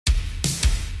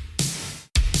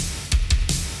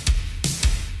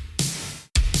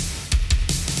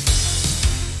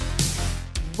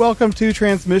Welcome to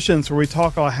Transmissions, where we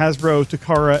talk all Hasbro,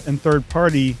 Takara, and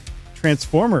third-party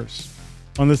Transformers.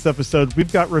 On this episode,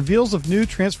 we've got reveals of new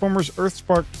Transformers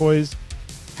Earthspark toys,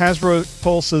 Hasbro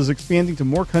Pulse is expanding to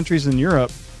more countries in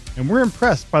Europe, and we're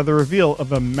impressed by the reveal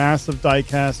of a massive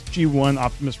diecast G1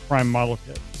 Optimus Prime model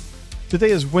kit.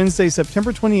 Today is Wednesday,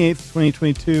 September 28th,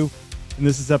 2022, and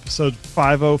this is episode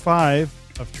 505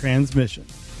 of Transmission.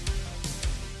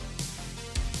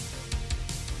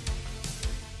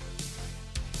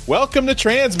 Welcome to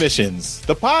Transmissions,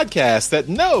 the podcast that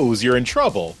knows you're in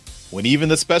trouble when even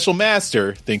the special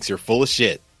master thinks you're full of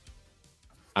shit.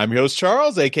 I'm your host,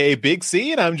 Charles, a.k.a. Big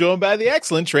C, and I'm joined by the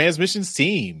excellent Transmissions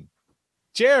team.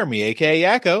 Jeremy, a.k.a.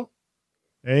 Yakko.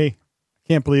 Hey, I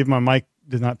can't believe my mic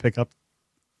did not pick up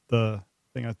the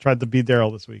thing. I tried to be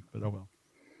Daryl this week, but oh well.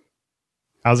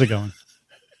 How's it going?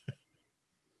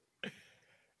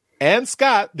 And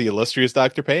Scott, the illustrious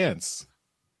Dr. Pants.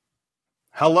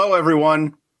 Hello,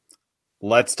 everyone.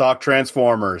 Let's talk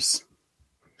Transformers.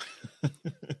 I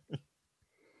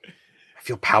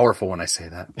feel powerful when I say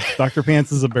that. Dr.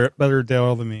 Pants is a better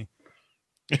Daryl than me.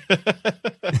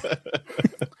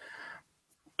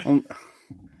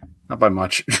 Not by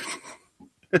much.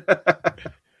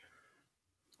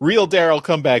 Real Daryl,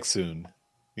 come back soon.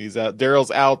 He's out. Daryl's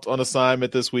out on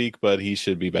assignment this week, but he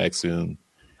should be back soon.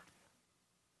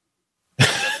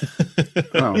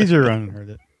 Oh. Easier run and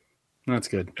heard it. That's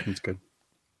good. That's good.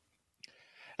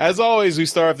 As always, we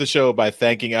start off the show by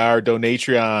thanking our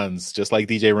Donatreons, just like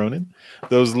DJ Ronan,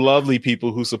 those lovely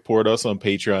people who support us on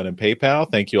Patreon and PayPal.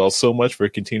 Thank you all so much for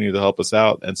continuing to help us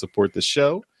out and support the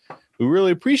show. We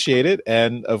really appreciate it.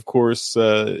 And of course,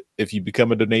 if you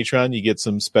become a Donatreon, you get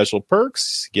some special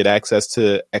perks, get access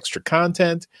to extra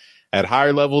content. At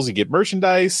higher levels, you get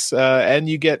merchandise, and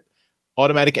you get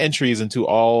automatic entries into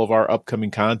all of our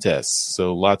upcoming contests.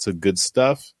 So lots of good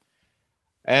stuff.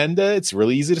 And it's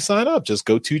really easy to sign up. Just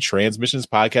go to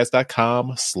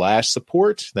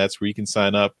transmissionspodcast.com/support. That's where you can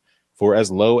sign up for as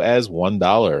low as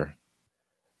 $1.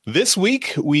 This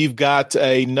week, we've got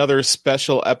another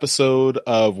special episode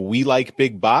of We Like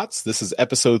Big Bots. This is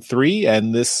episode 3,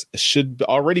 and this should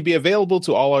already be available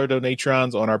to all our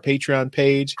Donatrons on our Patreon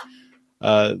page.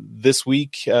 This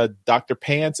week, Dr.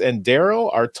 Pants and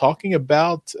Daryl are talking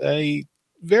about a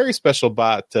very special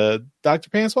bot.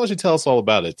 Dr. Pants, why don't you tell us all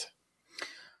about it?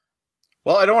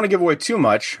 Well, I don't want to give away too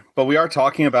much, but we are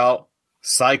talking about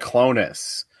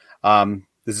Cyclonus.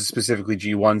 This is specifically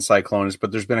G1 Cyclonus,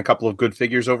 but there's been a couple of good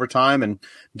figures over time, and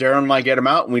Darren and I get them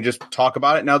out, and we just talk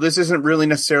about it. Now, this isn't really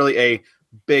necessarily a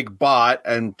big bot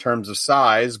in terms of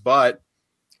size, but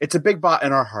it's a big bot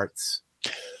in our hearts.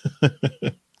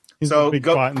 He's so a big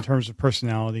bot in terms of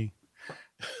personality.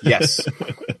 Yes.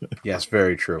 Yes,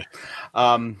 very true.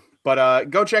 But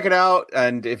go check it out,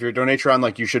 and if you're a Donatron,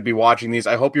 like, you should be watching these.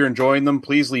 I hope you're enjoying them.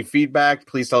 Please leave feedback.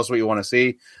 Please tell us what you want to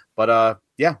see. But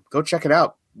yeah, go check it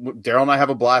out. Daryl and I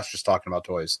have a blast just talking about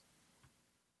toys.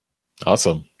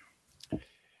 Awesome.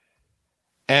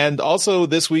 And also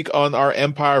this week on our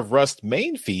Empire of Rust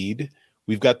main feed,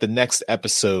 we've got the next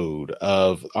episode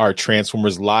of our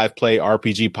Transformers Live Play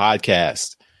RPG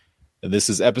podcast. And this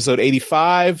is episode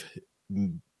 85.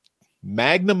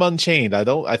 Magnum Unchained.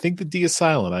 I think the D is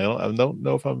silent. I don't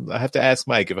know if I have to ask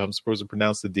Mike if I'm supposed to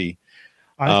pronounce the D.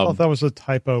 I thought that was a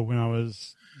typo when I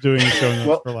was doing show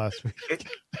notes for last week.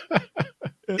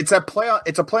 It's a play on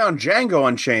Django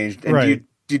Unchained, and right.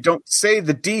 you don't say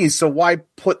the D, so why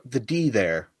put the D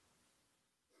there?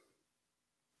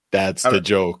 That's the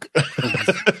joke.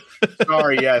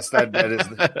 Sorry, yes, that is.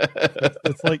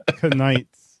 It's like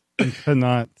knights and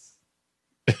knuts.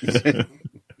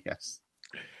 Yes.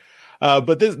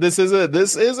 But this is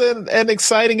an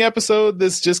exciting episode.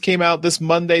 This just came out this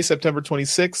Monday, September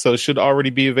 26th, so it should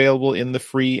already be available in the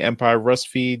free Empire Rust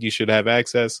feed. You should have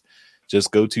access.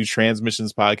 Just go to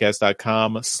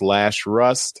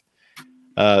transmissionspodcast.com/rust.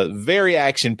 Very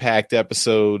action-packed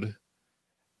episode.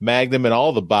 Magnum and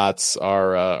all the bots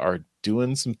are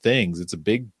doing some things. It's a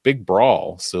big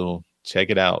brawl, so check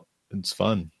it out. It's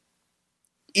fun.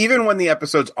 Even when the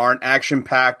episodes aren't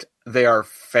action-packed, they are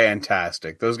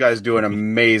fantastic. Those guys do an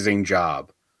amazing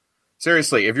job.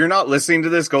 Seriously, if you're not listening to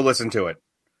this, go listen to it.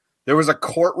 There was a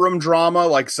courtroom drama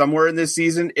like somewhere in this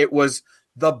season. It was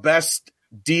the best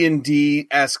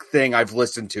D&D-esque thing I've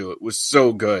listened to. It was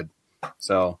so good.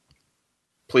 So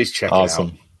please check it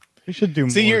out. We should do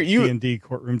more D&D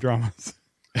courtroom dramas.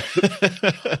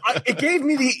 It gave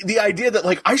me the idea that,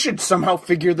 like, I should somehow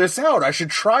figure this out. I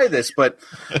should try this, but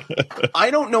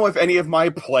I don't know if any of my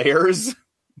players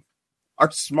are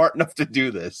smart enough to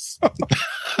do this.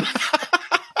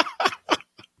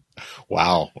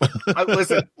 Wow.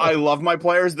 Listen, I love my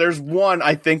players. There's one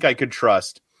I think I could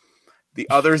trust. The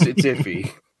others, it's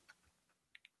iffy.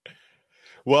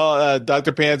 Well,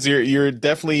 Dr. Pants, you're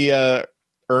definitely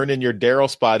earning your Daryl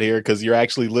spot here because you're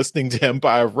actually listening to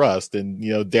Empire of Rust, and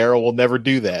Daryl will never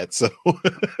do that. So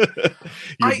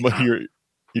you're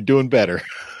doing better.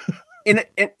 In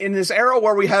this era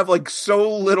where we have like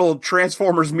so little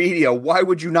Transformers media, why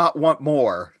would you not want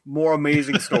more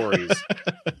amazing stories?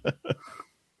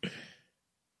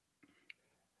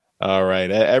 All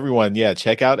right, everyone,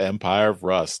 check out Empire of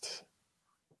Rust.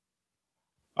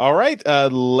 All right,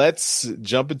 let's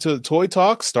jump into the toy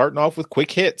talk, starting off with quick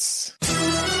hits.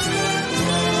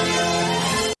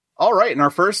 All right, and our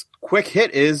first quick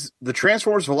hit is the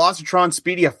Transformers Velocitron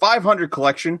Speedia 500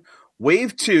 collection,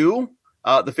 Wave 2,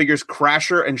 the figures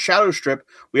Crasher and Shadow Strip.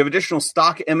 We have additional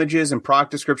stock images and product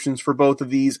descriptions for both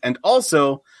of these, and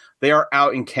also they are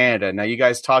out in Canada. Now, you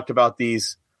guys talked about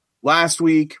these last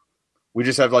week. We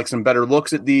just have like some better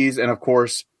looks at these, and of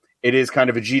course, it is kind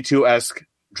of a G2-esque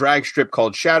drag strip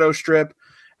called Shadow Strip,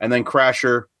 and then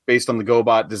Crasher based on the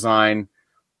GoBot design.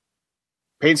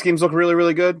 Paint schemes look really,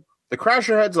 really good. The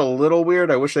Crasher head's a little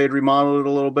weird. I wish they had remodeled it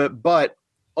a little bit, but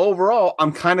overall,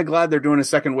 I'm kind of glad they're doing a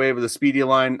second wave of the Speedia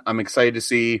line. I'm excited to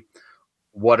see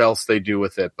what else they do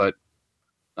with it, but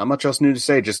not much else new to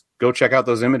say. Just go check out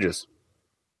those images.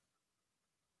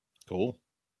 Cool.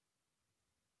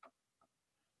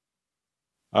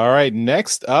 All right,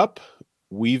 next up,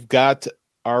 we've got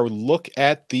our look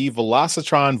at the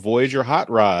Velocitron Voyager Hot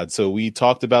Rod. So we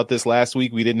talked about this last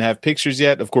week. We didn't have pictures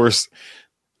yet. Of course,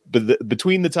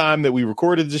 between the time that we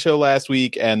recorded the show last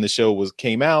week and the show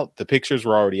came out, the pictures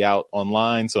were already out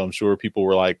online. So I'm sure people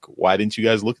were like, why didn't you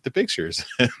guys look at the pictures?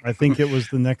 I think it was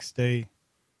the next day.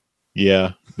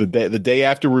 Yeah, the day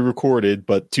after we recorded,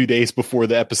 but 2 days before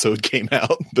the episode came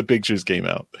out, the pictures came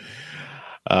out.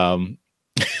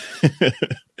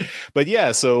 But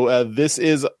yeah, so this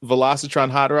is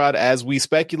Velocitron Hot Rod. As we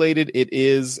speculated, it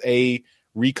is a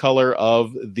recolor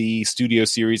of the Studio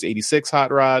Series 86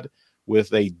 Hot Rod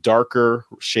with a darker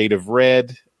shade of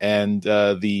red, and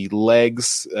the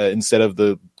legs, instead of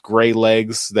the gray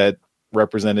legs that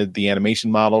represented the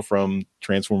animation model from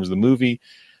Transformers the movie,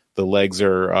 the legs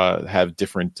are have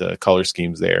different color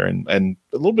schemes there, and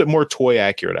a little bit more toy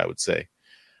accurate, I would say.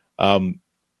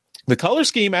 The color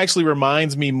scheme actually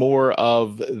reminds me more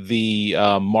of the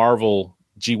Marvel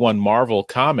G1 Marvel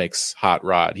Comics Hot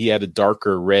Rod. He had a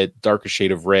darker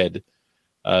shade of red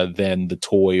than the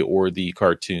toy or the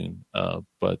cartoon.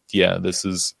 But yeah, this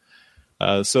is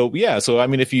so I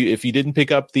mean, if you didn't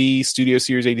pick up the Studio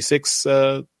Series 86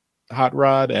 Hot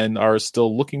Rod and are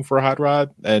still looking for a Hot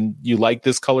Rod and you like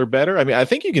this color better, I mean, I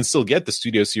think you can still get the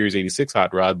Studio Series 86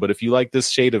 Hot Rod, but if you like this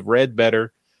shade of red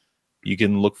better, you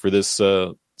can look for this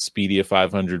Speedia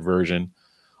 500 version.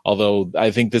 Although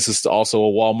I think this is also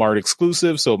a Walmart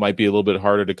exclusive, so it might be a little bit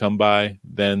harder to come by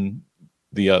than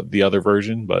the other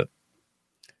version, but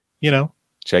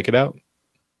check it out.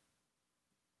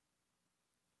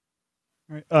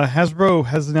 All right. Hasbro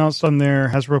has announced on their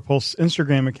Hasbro Pulse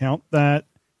Instagram account that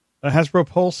Hasbro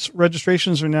Pulse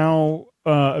registrations are now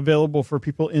available for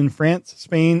people in France,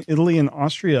 Spain, Italy, and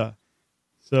Austria.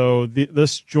 So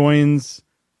this joins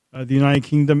the United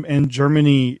Kingdom and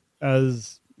Germany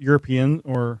as European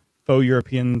or faux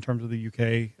European in terms of the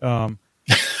UK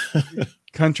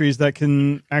countries that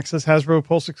can access Hasbro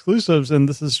Pulse exclusives, and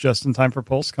this is just in time for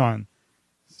PulseCon.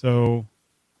 So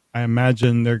I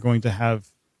imagine they're going to have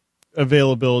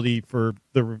availability for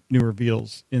the new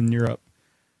reveals in Europe.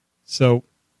 So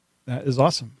that is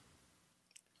awesome.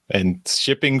 And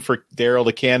shipping for Daryl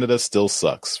to Canada still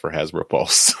sucks for Hasbro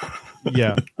Pulse.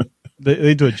 Yeah,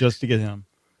 they do it just to get him.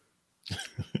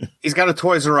 He's got a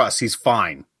Toys R Us. He's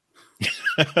fine.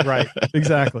 Right.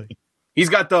 Exactly. He's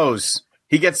got those.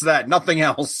 He gets that. Nothing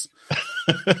else.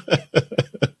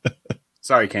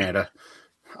 Sorry, Canada.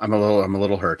 I'm a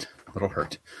little hurt.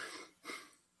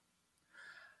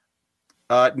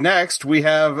 Next we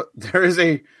have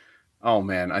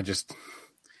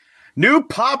new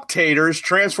Pop Taters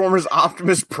Transformers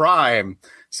Optimus Prime.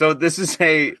 So this is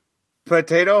a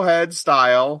potato head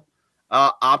style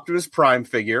Optimus Prime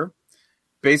figure.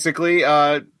 Basically,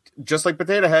 just like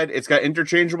Potato Head, it's got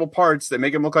interchangeable parts that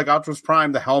make him look like Optimus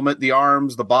Prime, the helmet, the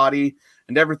arms, the body,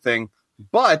 and everything.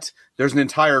 But there's an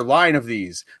entire line of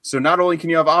these. So not only can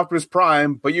you have Optimus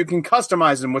Prime, but you can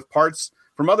customize him with parts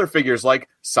from other figures like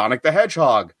Sonic the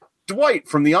Hedgehog, Dwight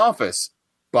from The Office,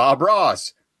 Bob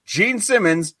Ross, Gene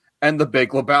Simmons, and the Big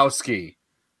Lebowski.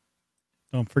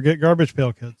 Don't forget Garbage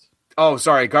Pail Kids. Oh,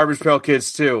 sorry, Garbage Pail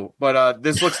Kids too. But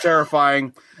this looks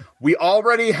terrifying. We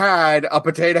already had a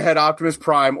Potato Head Optimus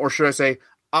Prime, or should I say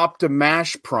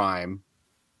Optimash Prime,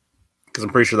 because I'm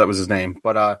pretty sure that was his name.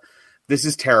 But this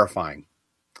is terrifying.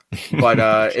 But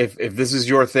if this is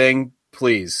your thing,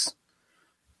 please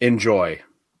enjoy.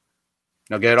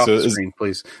 Now get it off the screen,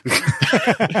 please.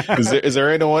 is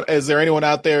there anyone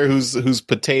out there who's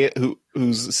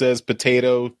says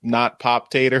potato, not pop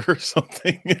tater or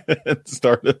something?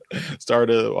 start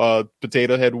a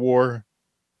potato head war.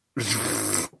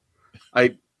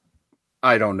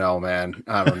 I don't know, man.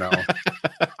 I don't know.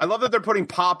 I love that they're putting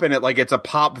pop in it like it's a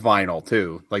pop vinyl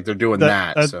too. Like they're doing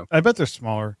that. So I bet they're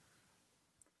smaller.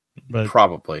 But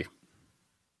probably.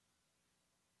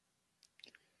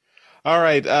 All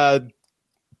right.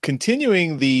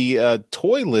 Continuing the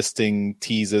toy listing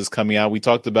teases coming out. We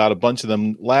talked about a bunch of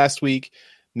them last week.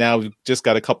 Now we've just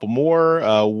got a couple more.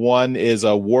 One is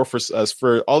a War for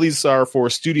all these are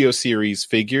for Studio Series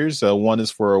figures. One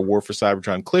is for a War for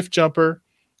Cybertron Cliff Jumper,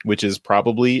 which is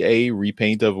probably a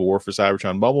repaint of a War for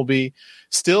Cybertron Bumblebee.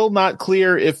 Still not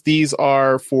clear if these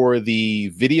are for the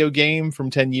video game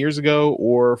from 10 years ago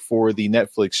or for the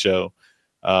Netflix show.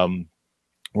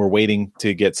 We're waiting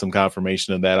to get some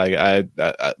confirmation of that.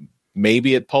 I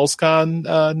maybe at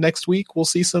PulseCon next week we'll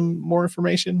see some more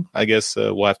information. I guess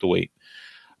we'll have to wait.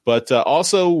 But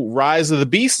also Rise of the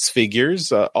Beasts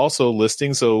figures also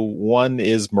listing. So one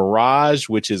is Mirage,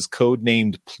 which is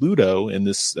codenamed Pluto in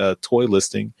this toy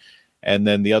listing. And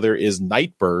then the other is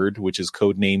Nightbird, which is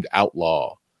codenamed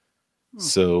Outlaw.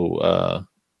 So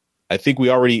I think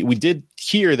we did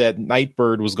hear that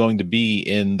Nightbird was going to be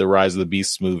in the Rise of the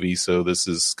Beasts movie. So this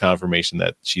is confirmation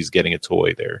that she's getting a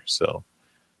toy there. So,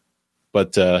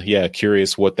 but yeah,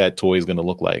 curious what that toy is going to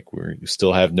look like. We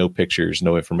still have no pictures,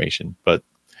 no information, but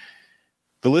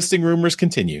the listing rumors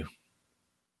continue.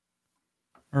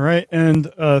 All right.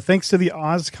 And thanks to the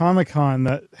Oz Comic-Con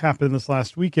that happened this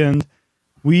last weekend,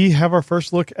 we have our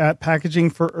first look at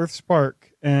packaging for EarthSpark.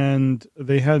 And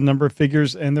they had a number of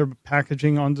figures and their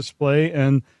packaging on display.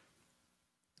 And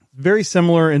very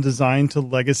similar in design to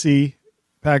Legacy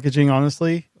packaging,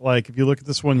 honestly. Like if you look at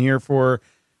this one here for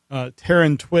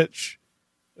Terran Twitch,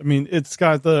 I mean, it's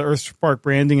got the EarthSpark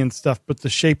branding and stuff, but the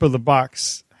shape of the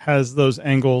box has those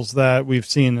angles that we've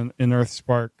seen in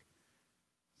EarthSpark.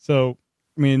 So,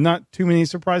 I mean, not too many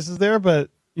surprises there,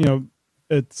 but, you know,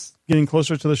 it's getting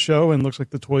closer to the show and looks like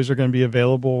the toys are going to be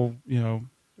available, you know,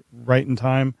 right in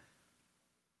time.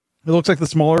 It looks like the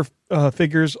smaller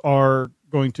figures are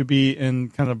going to be in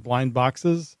kind of blind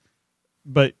boxes,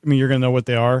 but I mean, you're going to know what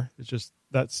they are. It's just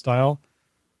that style.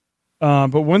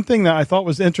 But one thing that I thought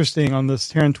was interesting on this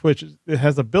Terran Twitch, it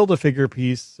has a Build-A-Figure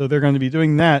piece, so they're going to be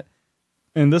doing that.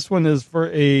 And this one is for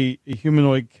a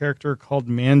humanoid character called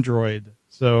Mandroid.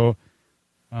 So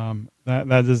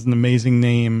that is an amazing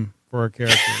name for a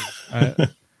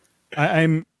character. I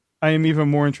am even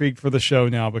more intrigued for the show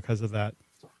now because of that.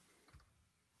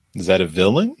 Is that a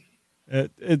villain?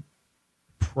 It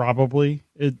probably.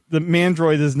 The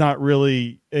Mandroid is not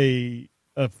really a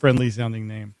friendly sounding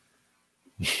name.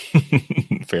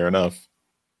 Fair enough.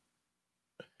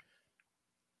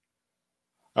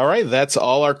 All right, that's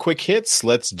all our quick hits.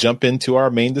 Let's jump into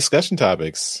our main discussion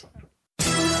topics.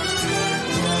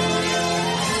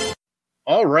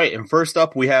 All right, and first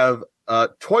up we have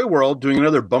Toy World doing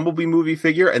another Bumblebee movie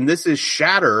figure, and this is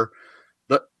Shatter,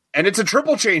 and it's a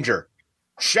triple changer.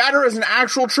 Shatter is an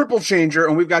actual triple changer,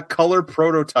 and we've got color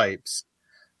prototypes.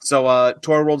 So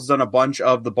Toy World's done a bunch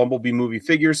of the Bumblebee movie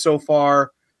figures so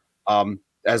far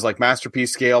as like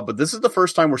masterpiece scale, but this is the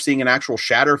first time we're seeing an actual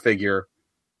Shatter figure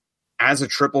as a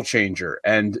triple changer,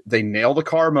 and they nail the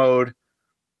car mode.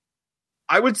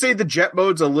 I would say the jet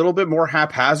mode's a little bit more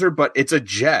haphazard, but it's a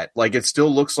jet. Like it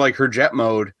still looks like her jet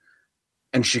mode,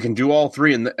 and she can do all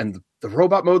three. And the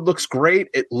robot mode looks great.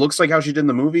 It looks like how she did in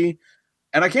the movie.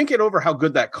 And I can't get over how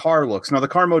good that car looks. Now the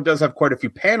car mode does have quite a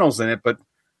few panels in it, but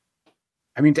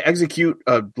I mean, to execute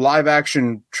a live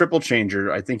action triple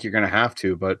changer, I think you're going to have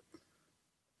to, but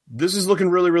this is looking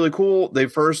really, really cool. They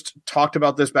first talked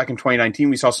about this back in 2019.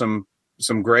 We saw some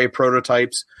gray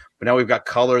prototypes, but now we've got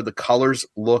color. The colors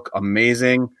look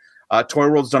amazing. Toy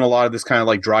World's done a lot of this kind of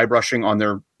like dry brushing on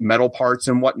their metal parts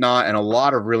and whatnot, and a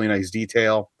lot of really nice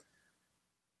detail.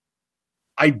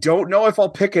 I don't know if I'll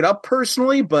pick it up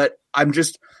personally, but I'm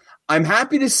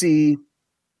happy to see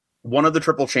one of the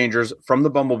triple changers from the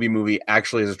Bumblebee movie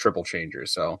actually is a triple changer.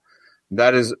 So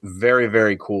that is very,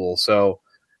 very cool. So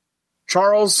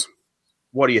Charles,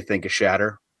 what do you think of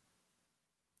Shatter?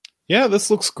 Yeah, this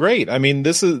looks great. I mean,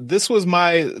 this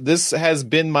has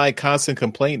been my constant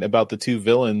complaint about the two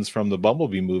villains from the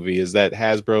Bumblebee movie is that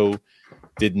Hasbro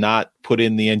did not put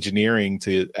in the engineering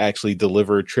to actually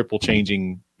deliver triple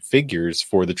changing figures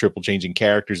for the triple changing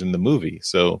characters in the movie.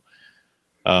 So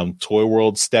Toy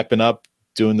World stepping up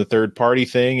doing the third party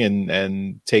thing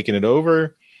and taking it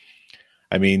over.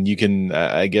 I mean, you can,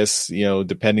 I guess,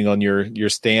 depending on your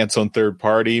stance on third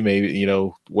party, maybe,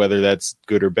 whether that's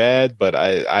good or bad, but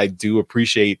I do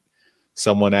appreciate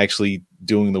someone actually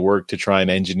doing the work to try and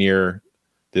engineer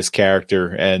this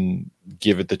character and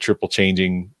give it the triple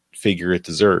changing figure it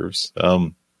deserves.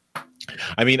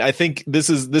 I mean, I think this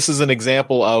is an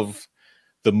example of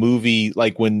the movie,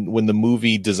 like when the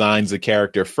movie designs the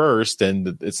character first,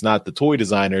 and it's not the toy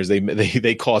designers,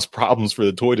 they cause problems for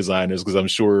the toy designers, because I'm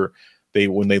sure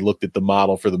when they looked at the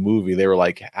model for the movie, they were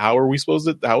like, how are we supposed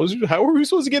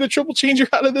to get a triple changer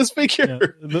out of this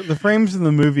figure? Yeah, the frames in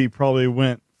the movie probably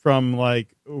went from like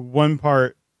one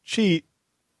part cheat,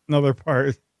 another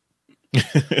part.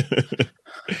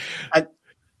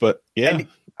 But yeah, and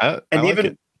I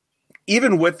like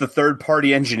even with the third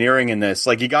party engineering in this,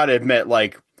 like, you got to admit,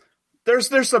 like,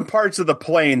 there's some parts of the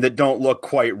plane that don't look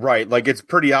quite right. Like, it's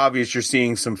pretty obvious you're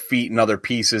seeing some feet and other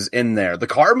pieces in there. The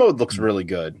car mode looks really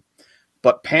good,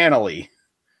 but panelly.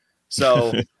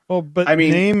 So, well, but I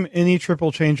mean, name any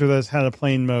triple changer that's had a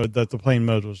plane mode that the plane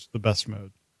mode was the best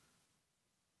mode.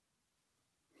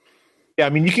 Yeah, I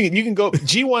mean, you can go.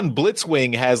 G1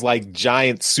 Blitzwing has like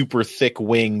giant, super thick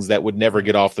wings that would never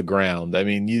get off the ground. I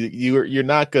mean, you're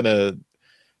gonna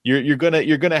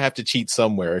have to cheat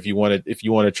somewhere if you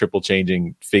want a triple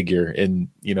changing figure in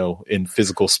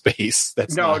physical space.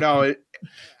 That's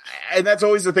and that's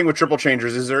always the thing with triple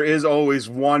changers, is there is always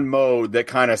one mode that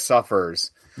kind of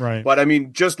suffers. Right. But I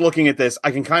mean, just looking at this,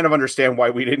 I can kind of understand why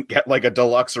we didn't get like a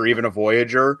deluxe or even a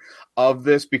Voyager of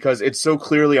this, because it's so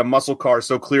clearly a muscle car,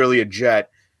 so clearly a jet,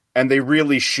 and they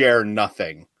really share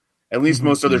nothing. At least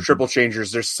most other triple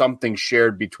changers, there's something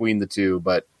shared between the two.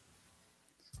 But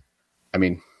I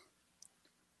mean,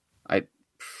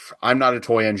 I'm not a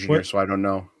toy engineer, so I don't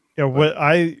know. Yeah, what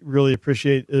I really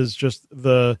appreciate is just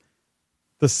the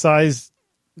size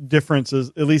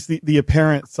differences, at least the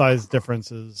apparent size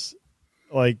differences.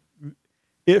 Like,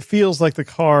 it feels like the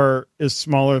car is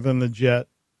smaller than the jet,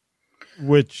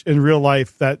 which in real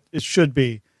life that it should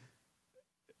be.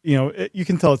 You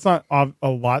can tell it's not a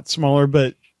lot smaller,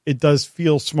 but it does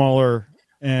feel smaller,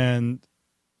 and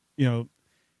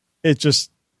it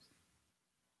just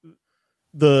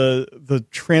the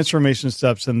transformation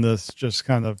steps in this just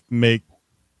kind of make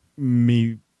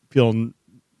me feel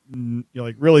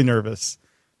like really nervous,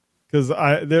 because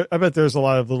I bet there's a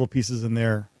lot of little pieces in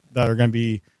there that are going to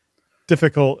be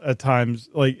difficult at times.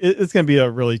 Like, it's going to be a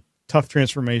really tough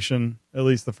transformation, at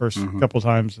least the first couple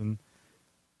times. And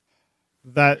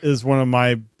that is one of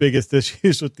my biggest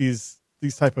issues with these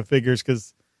type of figures,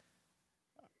 because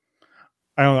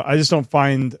I don't know, I just don't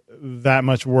find that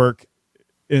much work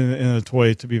in a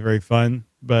toy to be very fun.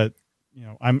 But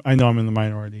I know I'm in the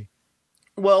minority.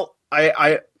 Well,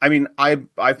 I mean, I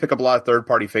pick up a lot of third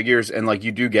party figures, and like,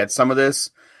 you do get some of this.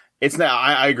 It's not.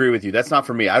 I agree with you. That's not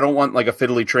for me. I don't want like a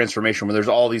fiddly transformation where there's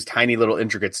all these tiny little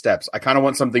intricate steps. I kind of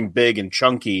want something big and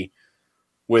chunky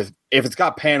with, if it's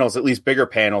got panels, at least bigger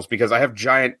panels, because I have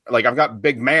I've got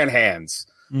big man hands.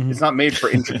 It's not made for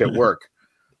intricate work.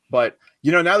 But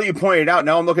now that you pointed out,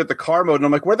 now I'm looking at the car mode and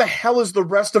I'm like, where the hell is the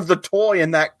rest of the toy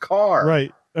in that car?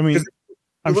 Right. I mean,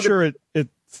 I'm sure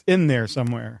it's in there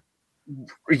somewhere.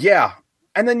 Yeah.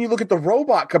 And then you look at the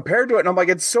robot compared to it, and I'm like,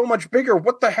 it's so much bigger.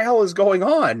 What the hell is going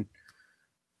on?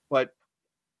 But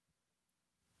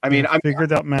I mean, I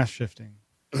figured out mass shifting.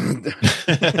 But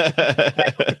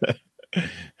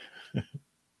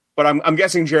I'm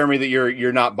guessing, Jeremy, that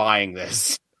you're not buying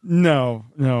this. No,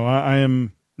 I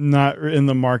am not in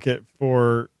the market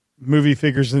for movie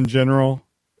figures in general.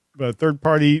 But third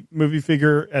party movie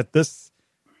figure at this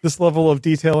level of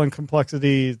detail and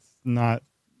complexity, it's not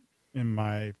in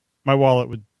my wallet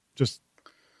would just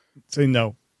say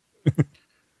no.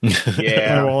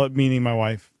 Yeah. My wallet, meaning my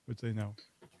wife, would say no.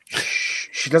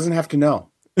 She doesn't have to know.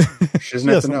 She doesn't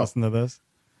have to know. Listen to this.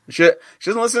 She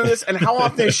doesn't listen to this. And how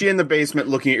often is she in the basement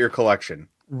looking at your collection?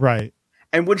 Right.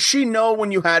 And would she know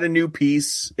when you had a new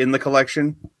piece in the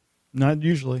collection? Not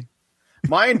usually.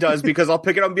 Mine does, because I'll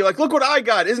pick it up and be like, look what I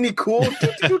got. Isn't he cool?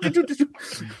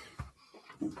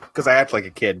 Because I act like a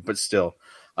kid, but still.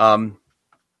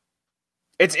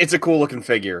 It's a cool looking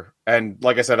figure. And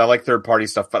like I said, I like third party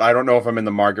stuff, but I don't know if I'm in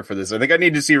the market for this. I think I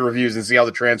need to see reviews and see how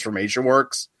the transformation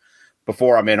works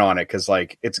before I'm in on it. Cause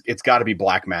like it's got to be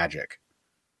black magic,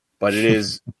 but it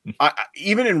is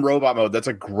even in robot mode. That's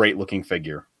a great looking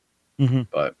figure.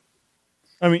 But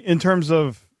I mean, in terms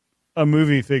of a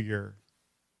movie figure,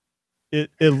 it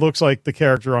looks like the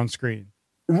character on screen.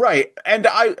 Right. And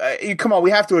come on, we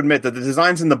have to admit that the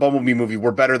designs in the Bumblebee movie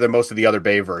were better than most of the other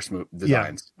Bayverse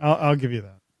designs. Yeah, I'll give you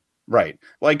that. Right.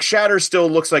 Like Shatter still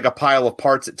looks like a pile of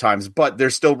parts at times, but they're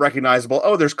still recognizable.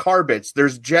 Oh, there's car bits,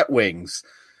 there's jet wings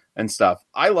and stuff.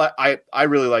 I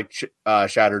really like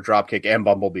Shatter, Dropkick, and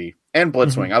Bumblebee and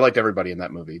Blitzwing. Mm-hmm. I liked everybody in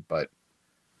that movie, but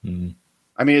I mean,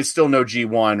 it's still no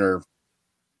G1 or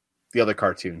the other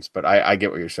cartoons, but I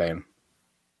get what you're saying.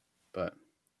 But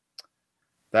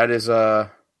that is all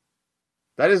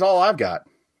I've got.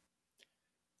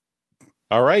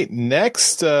 All right.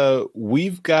 Next,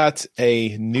 we've got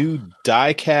a new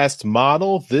die-cast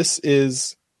model. This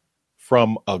is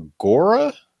from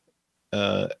Agora,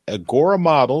 Agora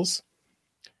Models,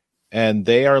 and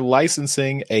they are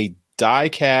licensing a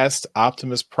die-cast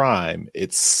Optimus Prime.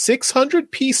 It's 600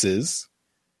 pieces,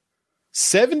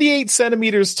 78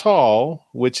 centimeters tall,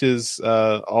 which is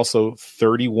also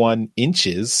 31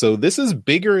 inches. So this is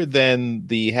bigger than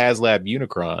the HasLab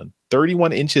Unicron.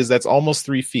 31 inches, that's almost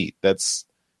 3 feet. That's,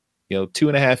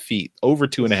 2.5 feet, over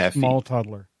 2.5 feet. Small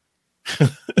toddler.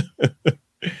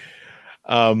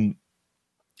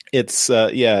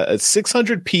 It's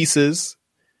 600 pieces.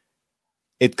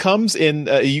 It comes in,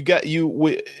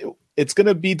 it's going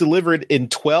to be delivered in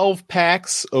 12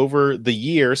 packs over the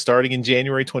year, starting in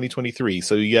January 2023.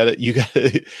 So you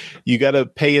gotta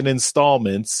pay in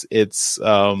installments. It's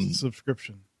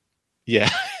subscription.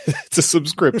 Yeah, it's a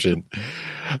subscription.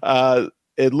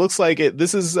 It looks like it.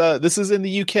 This is in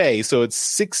the UK, so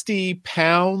it's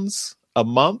 £60 a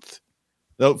month.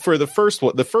 No, for the first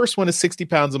one is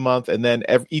 £60 a month, and then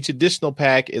each additional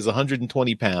pack is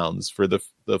 £120 for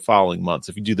the following months.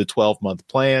 If you do the 12-month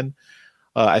plan,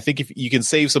 I think if you can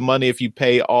save some money if you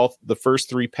pay all the first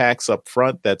 3 packs up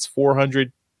front, that's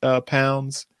 £400,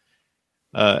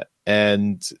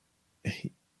 and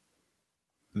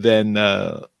then.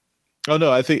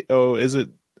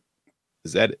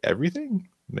 Is that everything?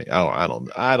 Oh, I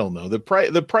don't know. The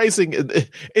pricing,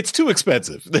 it's too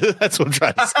expensive. That's what I'm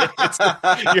trying to say.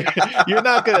 You're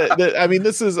not gonna. I mean,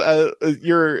 this is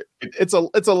it's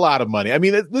a lot of money. I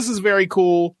mean, this is very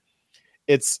cool.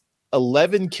 It's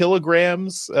 11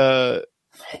 kilograms of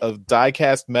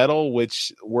die-cast metal,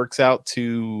 which works out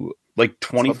to like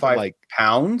 25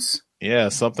 pounds. Yeah,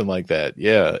 something like that.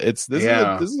 Yeah, this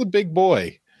is a big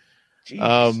boy.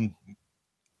 Jeez.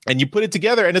 And you put it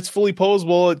together, and it's fully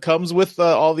posable. It comes with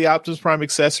all the Optimus Prime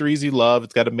accessories you love.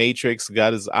 It's got a Matrix, it's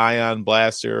got his ion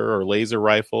blaster or laser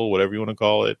rifle, whatever you want to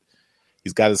call it.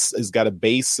 He's got a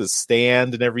base, a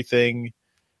stand, and everything.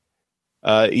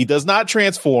 He does not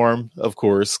transform, of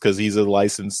course, because he's a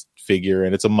licensed figure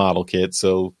and it's a model kit.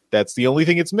 So that's the only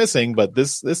thing it's missing. But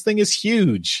this thing is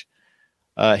huge,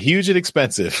 huge and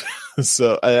expensive.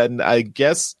 So, and I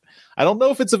guess. I don't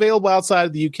know if it's available outside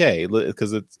of the UK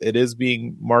because it is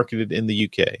being marketed in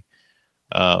the UK.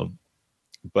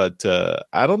 But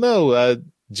I don't know,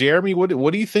 Jeremy. What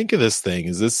do you think of this thing?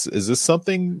 Is this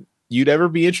something you'd ever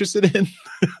be interested in?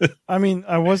 I mean,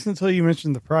 I wasn't until you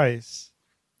mentioned the price,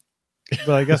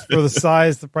 but I guess for the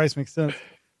size, the price makes sense.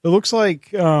 It looks like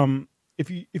if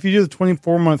you do the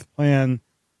 24-month plan,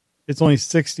 it's only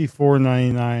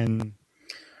 $64.99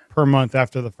 per month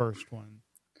after the first one.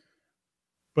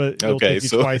 But it'll take you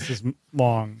twice as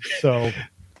long. So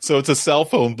it's a cell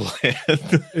phone plan.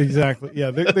 Exactly.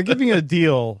 Yeah, they're giving you a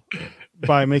deal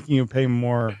by making you pay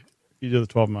more if you do the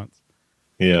 12 months.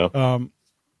 Yeah.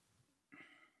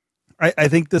 I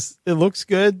think it looks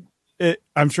good.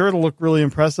 I'm sure it'll look really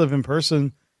impressive in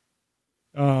person.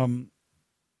 I'm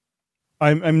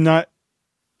not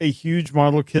a huge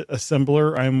model kit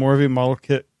assembler. I'm more of a model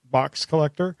kit box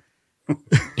collector.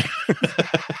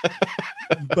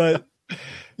 But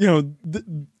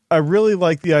I really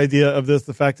like the idea of this,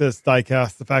 the fact that it's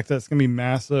die-cast, the fact that it's going to be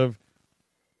massive.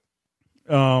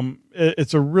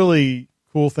 It's a really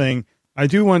cool thing. I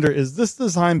do wonder, is this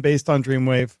design based on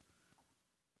Dreamwave?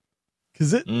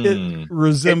 Because it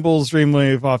resembles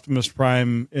Dreamwave Optimus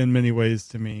Prime in many ways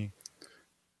to me.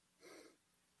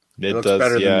 It looks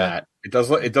better than that. It does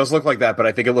look like that, but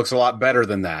I think it looks a lot better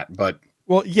than that. But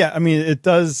well, yeah, I mean, it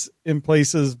does in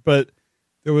places, but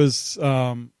there was...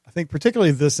 I think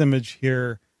particularly this image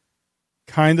here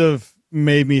kind of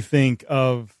made me think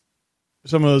of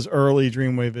some of those early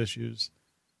Dreamwave issues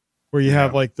where you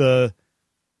have like it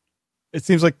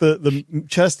seems like the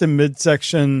chest and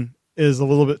midsection is a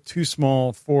little bit too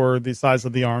small for the size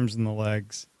of the arms and the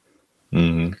legs.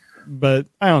 Mm-hmm. But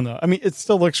I don't know. I mean, it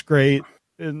still looks great.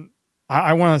 And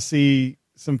I want to see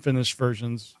some finished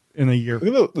versions in a year.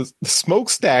 The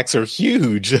smokestacks are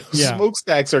huge. Yeah.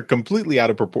 Smokestacks are completely out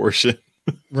of proportion.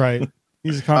 Right.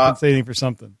 He's compensating for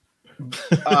something.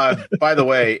 By the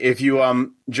way, if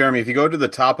you Jeremy, if you go to the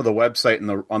top of the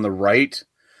website on the right,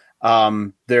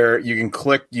 there you can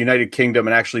click United Kingdom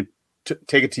and actually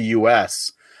take it to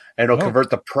US, and it'll convert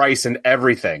the price and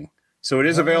everything. So it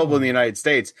is available in the United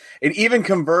States. It even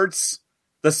converts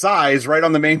the size right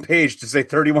on the main page to say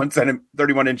 31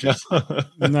 inches.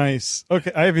 Nice.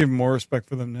 Okay, I have even more respect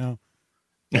for them now.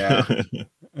 Yeah.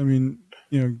 I mean,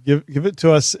 give it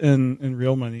to us in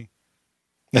real money.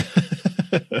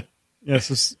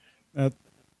 Yes,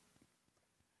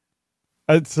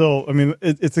 I'd still. I mean,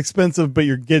 it's expensive, but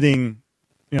you're getting,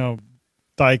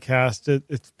 die cast.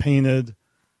 It's painted.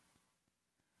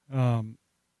 I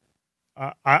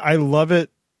love it,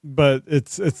 but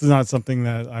it's not something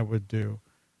that I would do.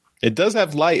 It does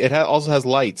have light. It also has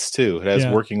lights too. It has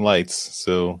working lights.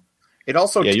 So it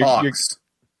also talks.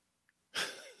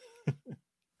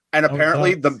 And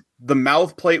apparently the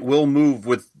mouth plate will move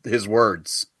with his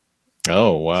words.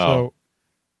 Oh, wow. So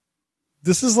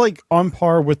this is like on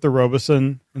par with the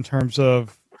Robeson in terms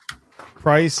of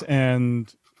price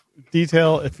and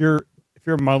detail. If you're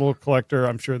a model collector,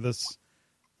 I'm sure this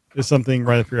is something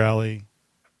right up your alley.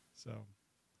 So,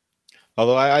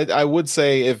 although I would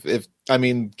say if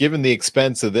given the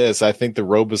expense of this, I think the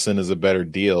Robeson is a better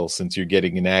deal since you're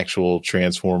getting an actual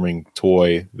transforming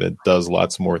toy that does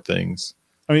lots more things.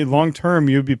 I mean, long term,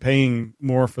 you'd be paying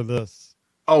more for this.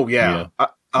 Oh yeah.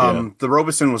 The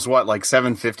Robeson was what, like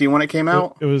 $750 when it came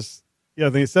out? It was, I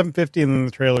think it's $750, and then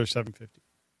the trailer is $750.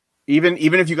 Even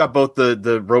if you got both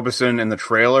the Robeson and the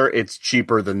trailer, it's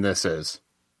cheaper than this is.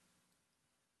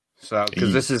 So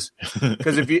because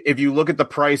if you look at the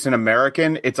price in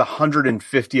American, it's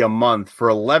 $150 a month for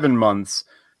 11 months,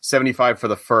 $75 for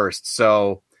the first.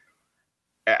 So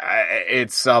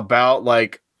it's about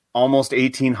like almost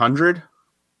 $1,800.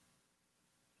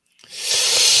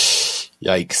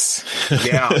 Yikes.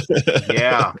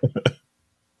 Yeah.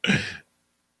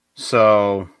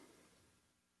 So,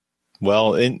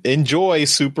 well, enjoy,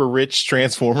 super rich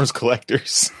Transformers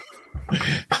collectors.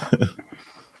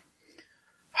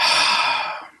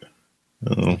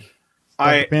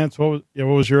 Pants, what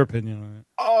was your opinion on it?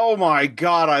 Oh my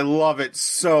God, I love it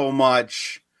so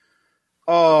much.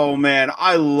 Oh man,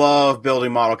 I love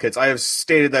building model kits. I have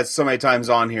stated that so many times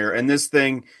on here, and this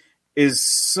thing is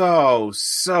so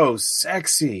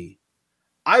sexy.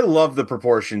 I love the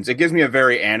proportions. It gives me a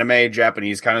very anime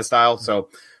Japanese kind of style. So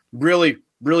really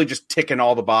just ticking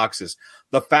all the boxes.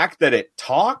 The fact that it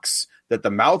talks, that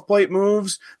the mouth plate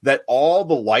moves, that all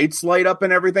the lights light up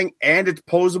and everything, and it's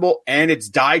posable and it's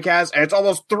die cast and it's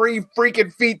almost 3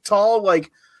 freaking feet tall.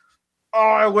 Like, oh,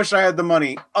 I wish I had the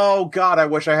money. Oh God, I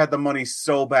wish I had the money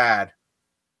so bad.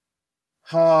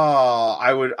 Oh,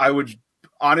 I would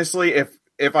honestly, if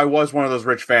I was one of those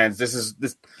rich fans,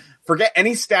 this forget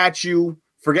any statue,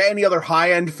 forget any other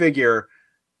high-end figure,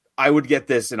 I would get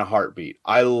this in a heartbeat.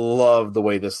 I love the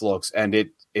way this looks, and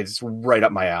it's right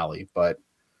up my alley, but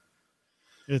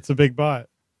it's a big bot.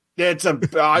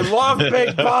 I love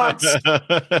big bots.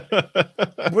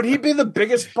 Would he be the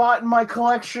biggest bot in my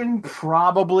collection?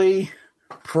 Probably.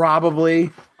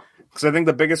 Because I think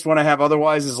the biggest one I have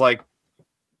otherwise is like,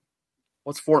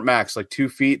 what's Fort Max? Like 2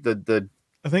 feet? The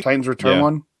I think Titans Return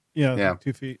one? Yeah.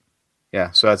 2 feet.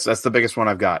 Yeah, so that's the biggest one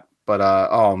I've got. But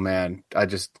oh man, I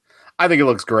think it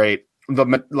looks great.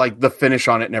 The finish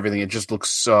on it and everything, it just looks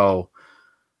so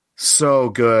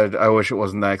good. I wish it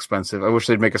wasn't that expensive. I wish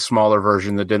they'd make a smaller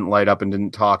version that didn't light up and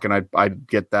didn't talk, and I'd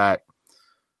get that.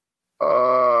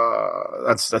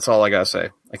 That's all I gotta say.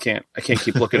 I can't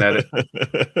keep looking at it.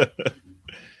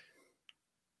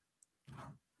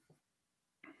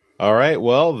 All right,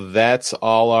 well, that's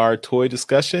all our toy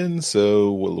discussion,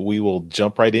 so we will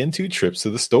jump right into trips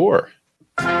to the store.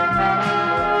 The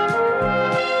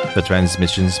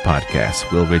Transmissions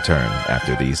Podcast will return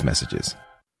after these messages.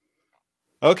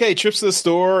 Okay, Trips to the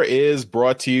Store is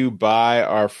brought to you by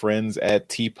our friends at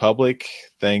TeePublic.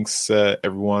 Thanks,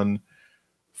 everyone,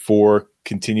 for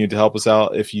continuing to help us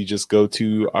out. If you just go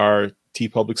to our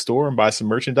TeePublic store and buy some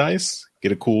merchandise,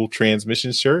 get a cool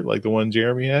Transmissions shirt like the one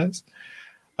Jeremy has.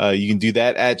 You can do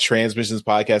that at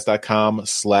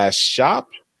transmissionspodcast.com/shop.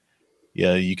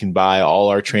 Yeah, you can buy all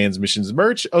our Transmissions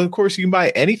merch. Of course, you can buy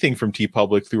anything from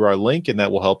TeePublic through our link, and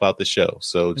that will help out the show.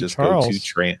 So just Charles, go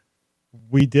to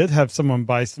we did have someone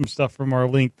buy some stuff from our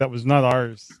link that was not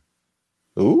ours.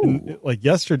 Ooh. Like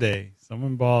yesterday,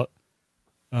 someone bought.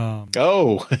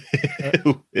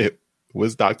 It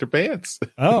was Dr. Pants.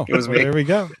 Oh, it was me. There we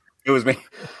go. It was me.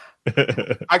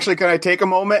 Actually, can I take a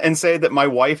moment and say that my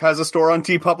wife has a store on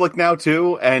TeePublic now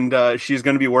too, and she's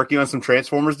going to be working on some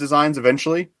Transformers designs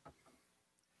eventually.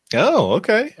 Oh,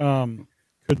 okay.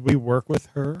 Could we work with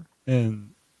her?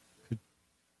 And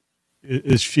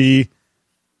is she?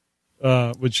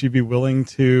 Would she be willing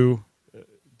to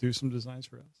do some designs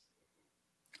for us?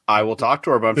 I will talk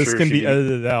to her, but I'm this sure can be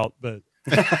edited out. But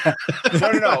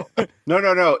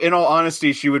No. In all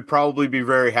honesty, she would probably be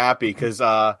very happy because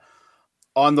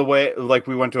on the way, like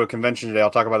we went to a convention today. I'll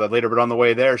talk about that later. But on the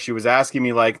way there, she was asking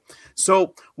me like,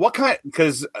 "So what kind?"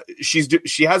 Because she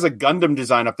has a Gundam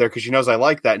design up there because she knows I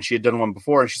like that, and she had done one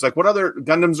before. And she's like, "What other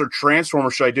Gundams or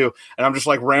Transformers should I do?" And I'm just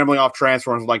like rambling off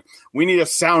Transformers. I'm like, "We need a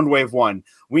Soundwave one.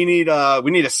 We need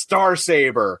a Star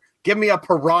Saber. Give me a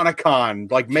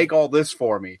Piranacon. Like, make all this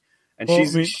for me." And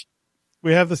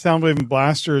we have the Soundwave and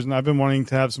blasters, and I've been wanting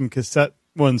to have some cassette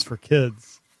ones for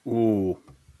kids. Ooh,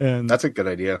 and that's a good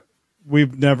idea.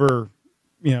 We've never,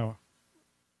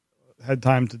 had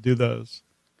time to do those.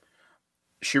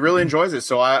 She really enjoys it.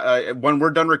 So I when we're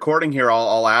done recording here,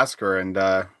 I'll ask her and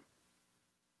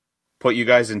put you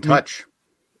guys in touch.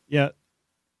 Yeah.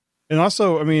 And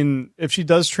also, I mean, if she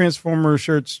does Transformer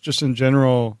shirts just in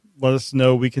general, let us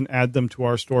know. We can add them to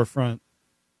our storefront.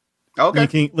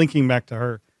 Okay. Linking back to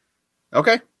her.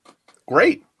 Okay.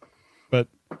 Great. But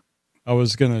I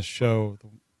was going to show the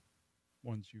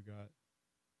ones you got.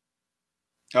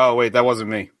 Oh, wait, that wasn't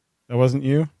me. That wasn't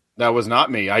you? That was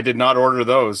not me. I did not order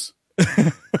those.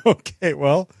 Okay,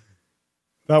 well,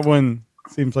 that one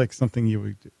seems like something you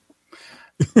would do.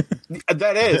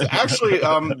 That is. Actually,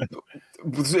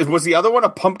 was the other one a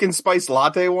pumpkin spice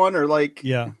latte one or like?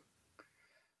 Yeah.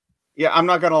 Yeah, I'm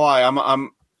not going to lie.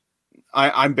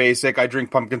 I'm basic. I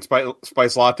drink pumpkin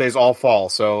spice lattes all fall.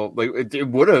 So like it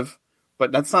would have,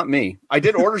 but that's not me. I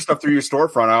did order stuff through your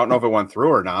storefront. I don't know if it went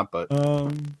through or not, but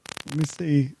let me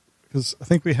see, because I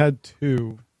think we had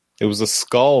 2. It was a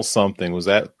skull something. Was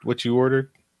that what you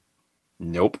ordered?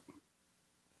 Nope.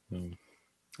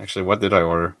 Actually, what did I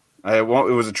order? It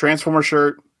was a Transformer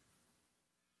shirt.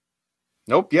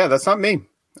 Nope. Yeah, that's not me.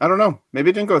 I don't know.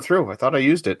 Maybe it didn't go through. I thought I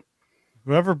used it.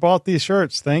 Whoever bought these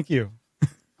shirts, thank you.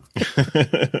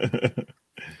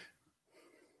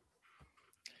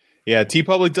 Yeah,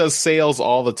 TeePublic does sales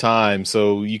all the time,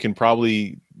 so you can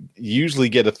probably usually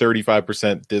get a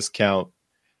 35% discount,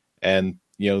 and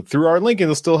through our link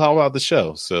it'll still help out the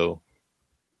show. So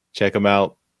check them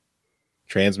out.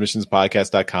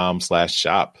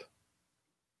 transmissionspodcast.com/shop.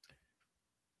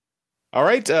 All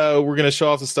right, we're gonna show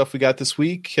off the stuff we got this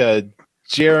week.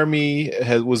 Jeremy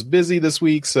was busy this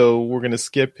week, so we're gonna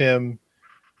skip him.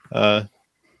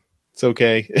 It's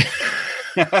okay.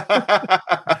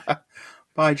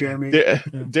 Bye, Jeremy.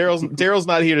 Daryl's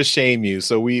not here to shame you,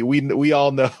 so we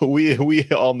all know we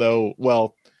all know.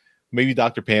 Well, maybe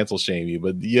Dr. Pants will shame you,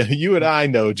 but you and I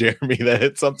know, Jeremy,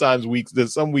 that some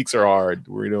weeks are hard.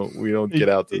 We don't get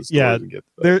out to the stores and get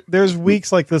stuff. There's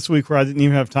weeks like this week where I didn't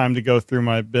even have time to go through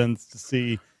my bins to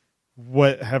see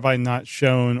what have I not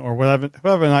shown or what have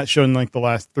I not shown in like the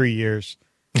last 3 years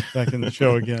back in the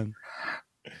show again.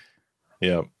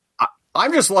 Yeah.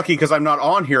 I'm just lucky because I'm not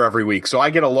on here every week, so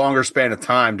I get a longer span of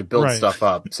time to build stuff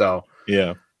up. So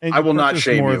yeah, and I will not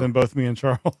shame more you. Than both me and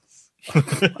Charles.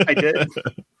 I did.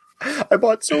 I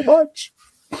bought so much.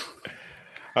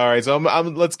 All right, so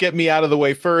let's get me out of the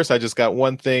way first. I just got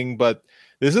one thing, but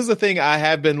this is a thing I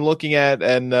have been looking at,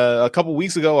 and a couple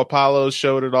weeks ago, Apollo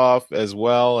showed it off as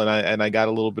well, and I got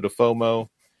a little bit of FOMO,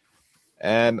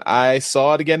 and I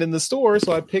saw it again in the store,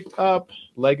 so I picked up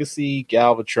Legacy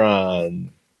Galvatron.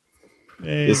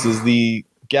 Hey. This is the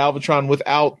Galvatron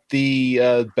without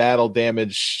the battle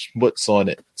damage smuts on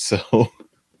it. So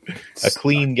a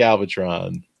clean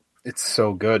Galvatron. It's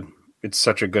so good. It's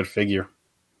such a good figure.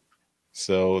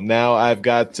 So now I've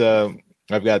got the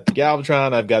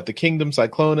Galvatron, I've got the Kingdom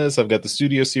Cyclonus, I've got the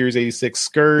Studio Series 86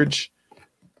 Scourge.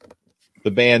 The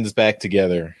band is back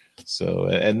together. So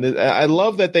and I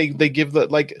love that they give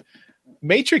the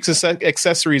Matrix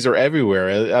accessories are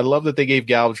everywhere. I love that they gave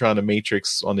Galvatron a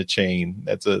Matrix on the chain.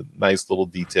 That's a nice little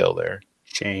detail there.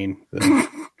 Chain.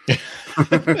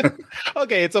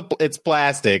 Okay, it's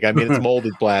plastic. I mean, it's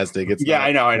molded plastic. It's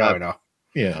I know.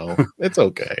 It's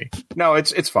okay. No,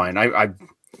 it's fine. I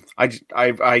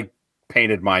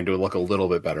painted mine to look a little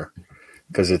bit better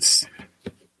because it's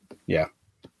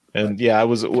And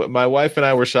my wife and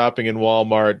I were shopping in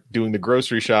Walmart doing the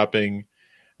grocery shopping.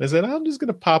 I said, I'm just going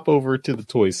to pop over to the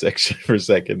toy section for a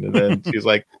second. And then she was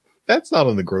like, that's not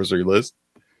on the grocery list.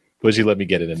 But she let me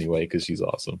get it anyway because she's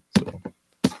awesome. So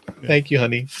thank you,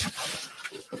 honey.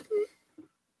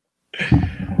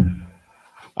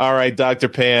 All right, Dr.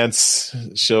 Pants,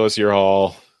 show us your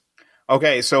haul.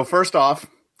 Okay, so first off,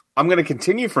 I'm going to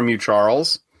continue from you,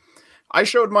 Charles. I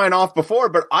showed mine off before,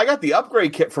 but I got the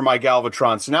upgrade kit for my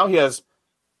Galvatron. So now he has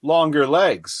longer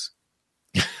legs.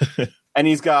 And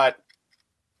he's got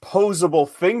posable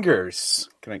fingers.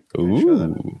 Can I show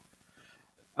that?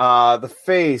 The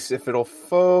face, if it'll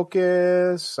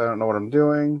focus. I don't know what I'm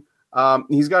doing.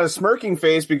 He's got a smirking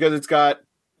face because it's got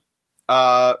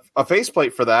a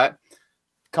faceplate for that.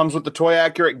 Comes with the toy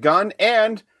accurate gun,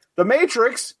 and the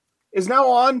Matrix is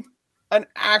now on an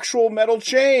actual metal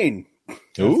chain.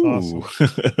 Ooh. Awesome.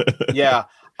 Yeah.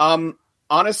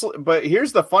 Honestly, but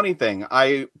here's the funny thing.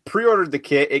 I pre-ordered the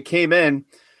kit. It came in,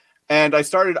 and I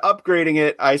started upgrading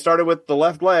it. I started with the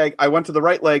left leg. I went to the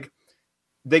right leg.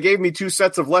 They gave me 2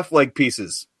 sets of left leg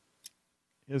pieces.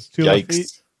 It's 2 left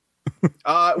feet.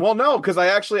 Well, no, because I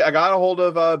got a hold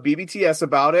of BBTS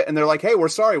about it, and they're like, hey, we're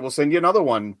sorry. We'll send you another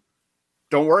one.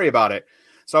 Don't worry about it.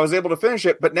 So I was able to finish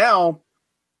it, but now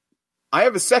I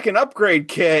have a second upgrade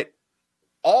kit,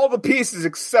 all the pieces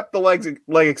except the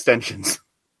leg extensions.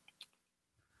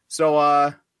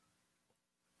 So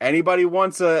anybody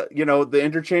wants the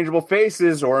interchangeable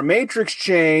faces or a Matrix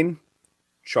chain,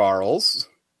 Charles,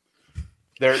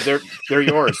 they're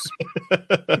yours.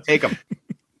 Take them.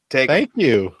 Thank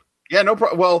you. Yeah, no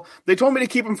problem. Well, they told me to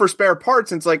keep them for spare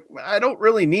parts, and it's like, I don't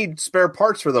really need spare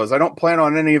parts for those. I don't plan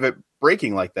on any of it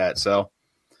breaking like that. So,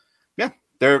 yeah,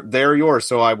 they're yours.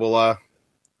 So I will.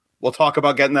 We'll talk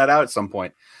about getting that out at some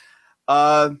point.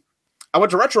 I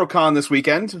went to RetroCon this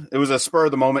weekend. It was a spur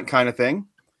of the moment kind of thing.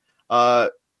 On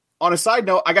a side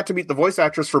note, I got to meet the voice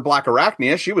actress for Black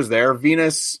Arachnia. She was there,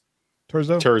 Venus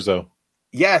Terzo.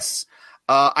 Yes,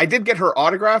 I did get her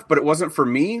autograph, but it wasn't for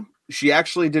me. She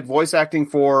actually did voice acting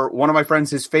for one of my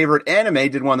friends. His favorite anime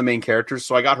did one of the main characters,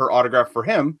 so I got her autograph for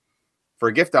him for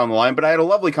a gift down the line. But I had a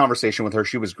lovely conversation with her.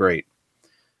 She was great.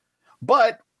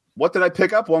 But what did I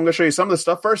pick up? Well, I'm going to show you some of the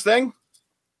stuff. First thing,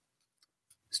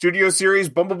 Studio Series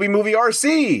Bumblebee Movie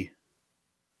RC.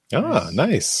 Ah,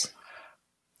 nice.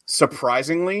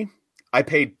 Surprisingly, I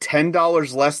paid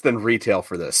 $10 less than retail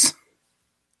for this.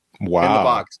 Wow. In the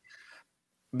box.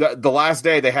 The last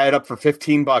day, they had it up for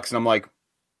 $15, and I'm like,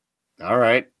 all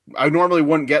right. I normally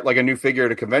wouldn't get like a new figure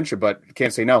at a convention, but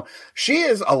can't say no. She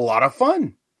is a lot of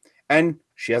fun. And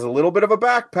she has a little bit of a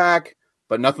backpack,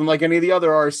 but nothing like any of the other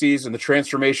RCs, and the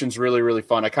transformation's really, really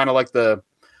fun. I kind of like the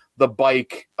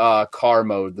bike car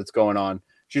mode that's going on.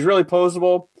 She's really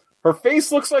posable. Her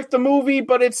face looks like the movie,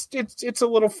 but it's a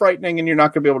little frightening, and you're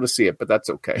not going to be able to see it, but that's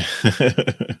okay.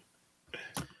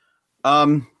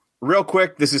 Real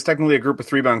quick, this is technically a group of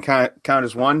 3, but count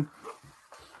as one.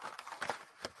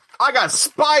 I got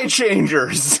Spy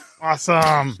Changers.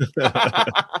 Awesome.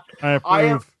 I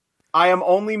approve. I am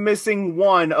only missing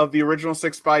one of the original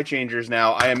 6 Spy Changers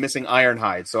now. I am missing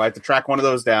Ironhide, so I have to track one of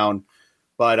those down.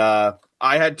 But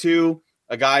I had 2.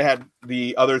 A guy had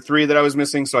the other 3 that I was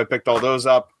missing, so I picked all those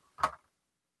up.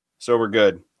 So we're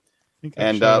good. I think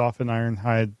I showed off an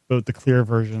Ironhide, but the clear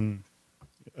version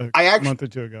a month or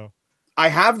 2 ago. I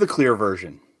have the clear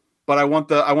version, but I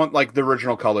want like the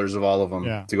original colors of all of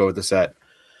them to go with the set.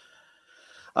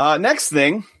 Next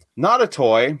thing, not a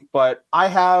toy, but I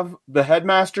have the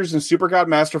Headmasters and Super God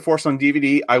Master Force on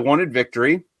DVD. I wanted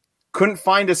Victory. Couldn't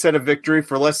find a set of Victory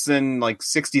for less than like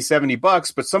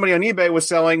 $60-$70, but somebody on eBay was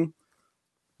selling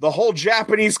the whole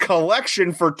Japanese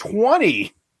collection for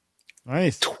 $20.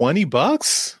 Nice.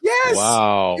 $20? Yes.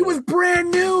 Wow. It was brand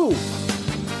new.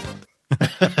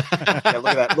 Yeah, look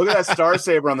at that. Look at that Star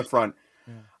Saber on the front.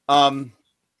 Yeah.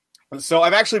 So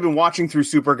I've actually been watching through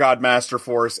Super God Master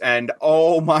Force, and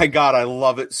oh my god, I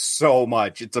love it so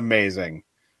much. It's amazing.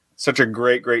 Such a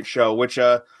great, great show, which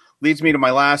leads me to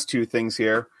my last 2 things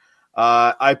here.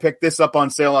 I picked this up on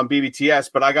sale on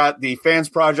BBTS, but I got the Fans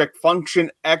Project Function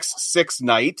X6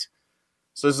 Knight.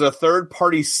 So this is a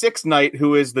third-party 6 Knight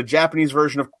who is the Japanese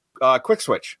version of Quick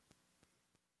Switch.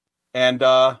 And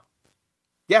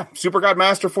yeah, Super God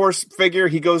Master Force figure.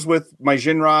 He goes with my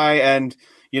Jinrai and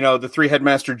the 3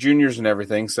 Headmaster Juniors and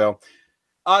everything. So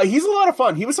he's a lot of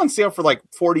fun. He was on sale for like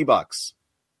 $40.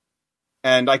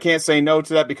 And I can't say no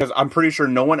to that because I'm pretty sure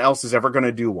no one else is ever going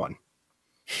to do one.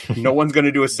 No one's going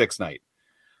to do a 6 Knight.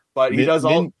 But he does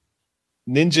all...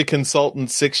 Ninja Consultant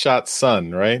 6-Shot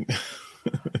Son, right?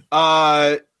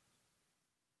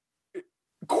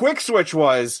 Quick Switch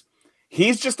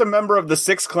he's just a member of the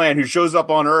 6 Clan who shows up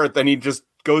on Earth, and he just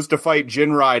goes to fight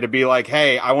Jinrai to be like,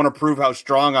 hey, I want to prove how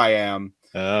strong I am.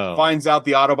 Oh. Finds out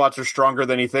the Autobots are stronger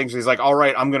than he thinks. He's like, all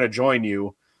right, I'm going to join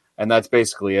you. And that's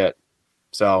basically it.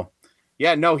 So,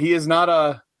 yeah, no, he is not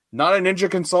a ninja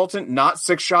consultant, not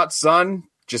 6-Shot Son,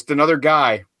 just another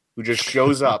guy who just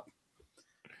shows up.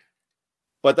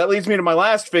 But that leads me to my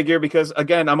last figure because,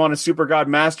 again, I'm on a Super God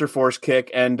Master Force kick.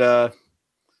 And,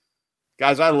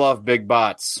 guys, I love big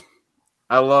bots.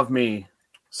 I love me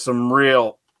some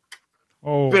real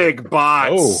big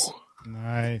bots. Oh,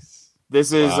 nice.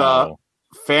 This is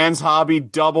Fans Hobby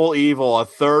Double Evil, a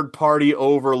third-party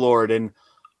Overlord, and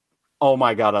oh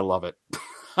my god, I love it.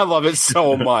 I love it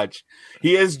so much.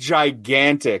 He is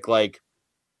gigantic. Like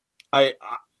like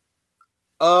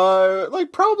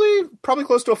probably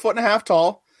close to 1.5 feet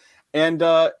tall. And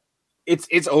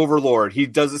it's Overlord. He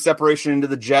does the separation into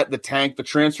the jet, the tank. The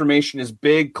transformation is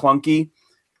big, clunky.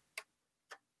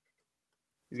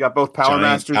 He's got both Power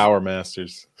Masters. Power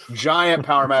Masters. Giant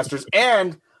Power Masters.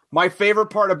 And my favorite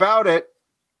part about it,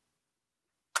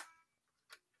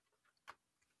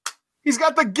 he's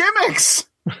got the gimmicks.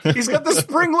 He's got the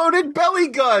spring-loaded belly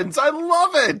guns. I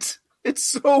love it. It's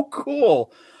so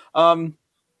cool. No,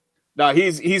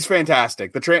 he's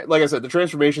fantastic. Like I said, the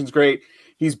transformation's great.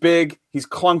 He's big. He's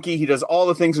clunky. He does all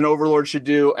the things an Overlord should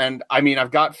do. And I mean,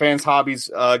 I've got Fans Hobbies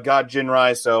God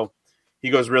Jinrai, so he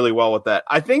goes really well with that.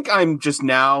 I think I'm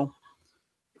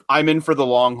in for the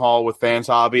long haul with Fans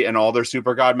Hobby and all their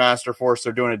Super God Master Force.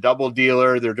 They're doing a double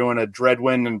dealer. They're doing a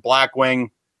Dreadwind and Blackwing.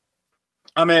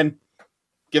 I'm in.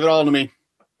 Give it all to me.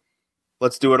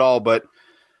 Let's do it all. But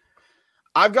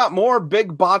I've got more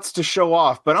big bots to show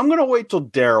off, but I'm going to wait till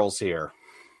Daryl's here.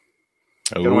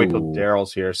 I'm going to wait till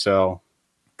Daryl's here. So,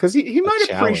 because he might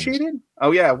appreciate it.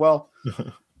 Oh, yeah. Well,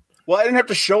 I didn't have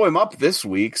to show him up this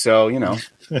week. So, you know,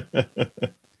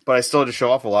 but I still had to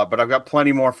show off a lot, but I've got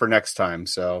plenty more for next time.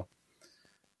 So,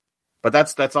 but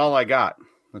that's all I got.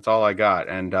 That's all I got.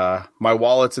 And my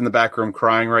wallet's in the back room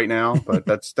crying right now, but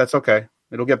that's okay.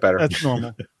 It'll get better. That's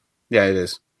normal. Yeah, it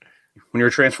is. When you're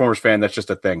a Transformers fan, that's just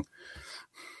a thing.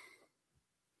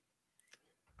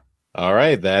 All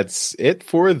right, that's it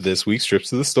for this week's Trips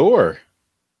to the Store.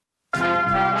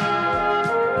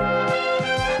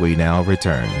 We now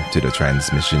return to the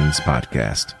Transmissions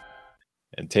Podcast.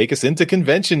 And take us into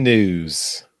convention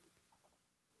news.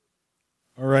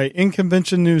 All right, in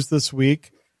convention news this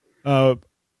week,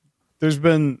 there's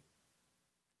been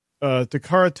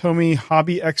Takara Tomy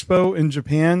Hobby Expo in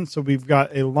Japan, so we've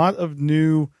got a lot of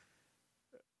new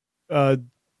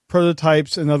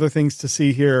prototypes and other things to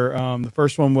see here. The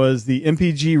first one was the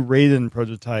MPG Raiden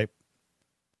prototype.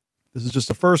 This is just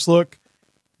a first look.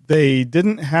 They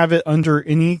didn't have it under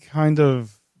any kind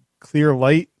of clear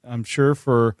light, I'm sure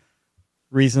for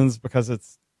reasons because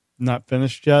it's not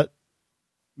finished yet,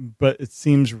 but it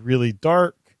seems really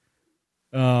dark,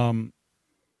 kind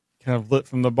of lit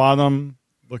from the bottom,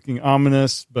 looking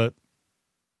ominous, but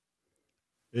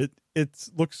it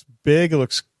looks big. It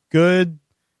looks good.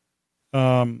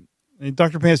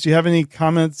 Dr. Pants, do you have any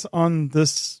comments on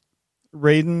this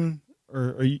Raiden,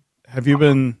 or have you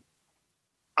been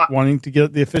wanting to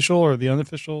get the official or the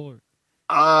unofficial?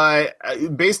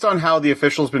 Based on how the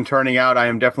official's been turning out, I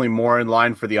am definitely more in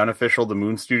line for the unofficial, the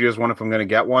Moon Studios one, if I'm going to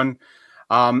get one.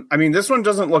 I mean, this one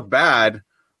doesn't look bad,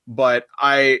 but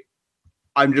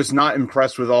I'm just not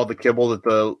impressed with all the kibble that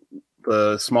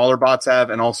the smaller bots have,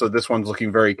 and also this one's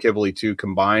looking very kibbly too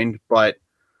combined, but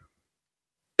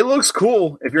it looks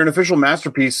cool. If you're an official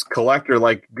Masterpiece collector,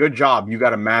 like, good job. You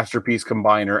got a Masterpiece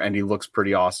combiner, and he looks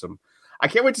pretty awesome. I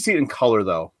can't wait to see it in color,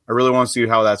 though. I really want to see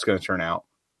how that's going to turn out.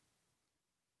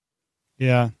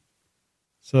 Yeah.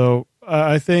 So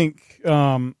I think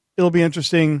it'll be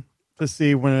interesting to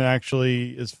see when it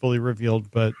actually is fully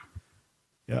revealed. But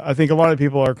yeah, I think a lot of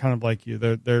people are kind of like you.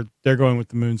 They're going with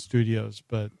the Moon Studios,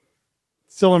 but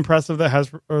still impressive that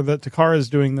Takara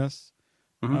is doing this.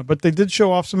 Mm-hmm. But they did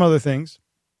show off some other things.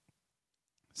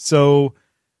 So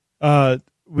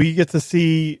we get to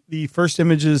see the first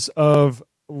images of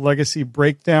Legacy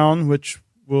Breakdown, which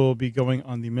will be going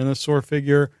on the Minosaur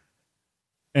figure.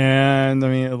 And I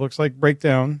mean, it looks like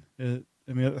Breakdown. I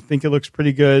think it looks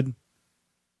pretty good.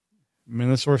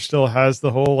 Minosaur still has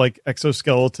the whole like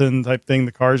exoskeleton type thing.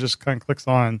 The car just kind of clicks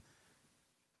on.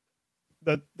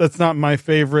 That's not my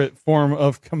favorite form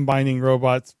of combining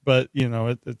robots, but you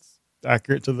know, it's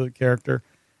accurate to the character.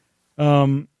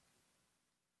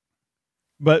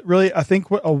 But really, I think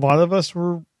what a lot of us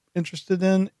were interested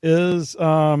in is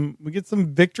we get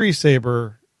some Victory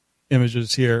Saber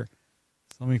images here.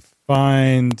 So let me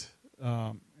find.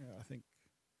 I think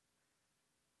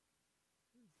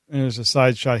there's a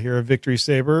side shot here of Victory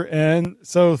Saber, and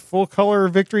so full color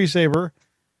Victory Saber.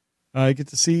 You get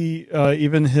to see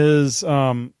even his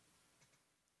little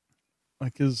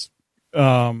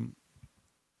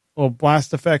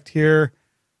blast effect here.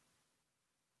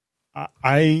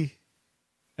 I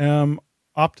am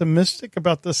optimistic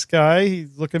about this guy.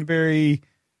 He's looking very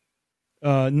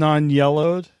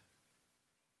non-yellowed,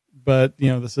 but you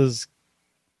know, this is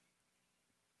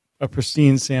a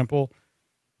pristine sample.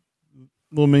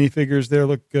 Little minifigures there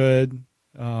look good.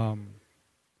 Get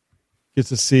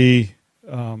to see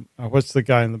what's the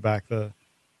guy in the back? The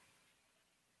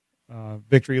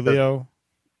Victory Leo.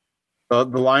 The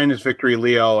line is Victory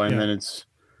Leo, and then it's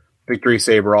Victory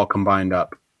Saber all combined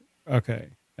up. Okay.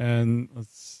 And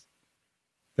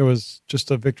there was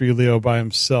just a Victory Leo by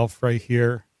himself right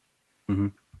here. Mm-hmm.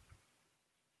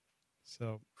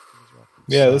 So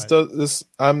yeah, this.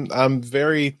 I'm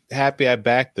very happy I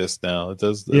backed this now. It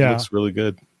looks really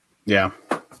good. Yeah.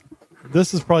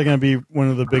 This is probably going to be one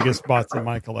of the biggest bots in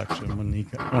my collection when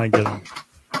I get them.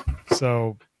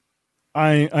 So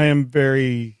I am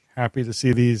very happy to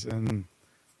see these, and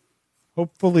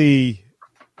hopefully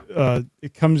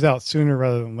it comes out sooner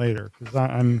rather than later, because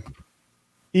I'm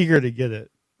eager to get it.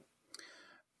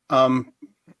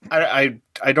 I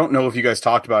don't know if you guys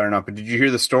talked about it or not, but did you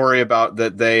hear the story about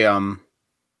that they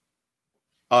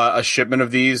a shipment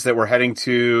of these that were heading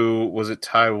to, was it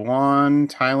Taiwan,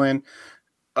 Thailand?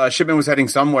 A shipment was heading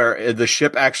somewhere. The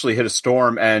ship actually hit a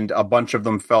storm and a bunch of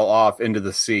them fell off into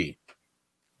the sea.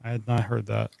 I had not heard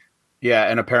that. Yeah,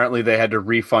 and apparently they had to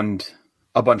refund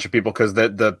a bunch of people because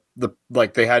the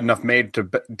they had enough made to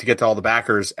get to all the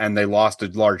backers, and they lost a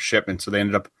large shipment, so they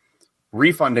ended up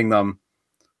refunding them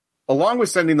along with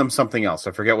sending them something else.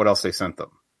 I forget what else they sent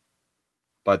them,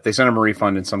 but they sent them a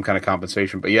refund and some kind of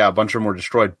compensation. But yeah, a bunch of them were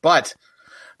destroyed. But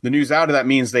the news out of that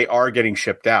means they are getting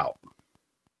shipped out.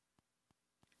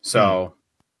 So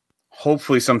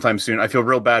hopefully sometime soon. I feel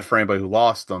real bad for anybody who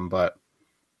lost them, but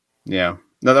yeah.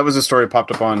 No, that was a story that popped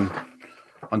up on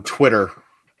Twitter.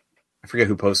 I forget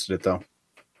who posted it, though.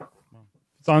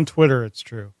 It's on Twitter. It's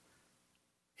true.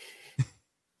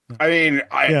 I mean,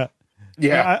 I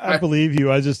believe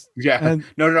you. I just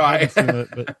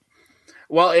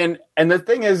well, and the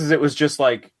thing is it was just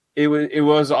like it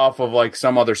was off of like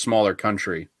some other smaller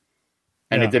country,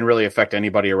 and it didn't really affect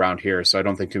anybody around here. So I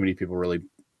don't think too many people really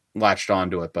latched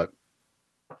onto it. But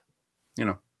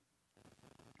yeah.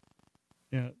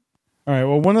 All right.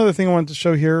 Well, one other thing I wanted to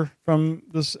show here from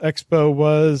this expo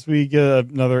was we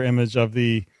get another image of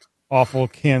the awful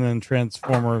Canon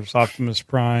Transformers Optimus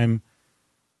Prime.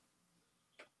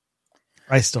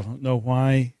 I still don't know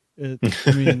why. It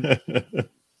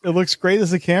looks great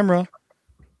as a camera,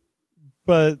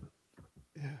 but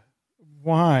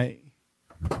why?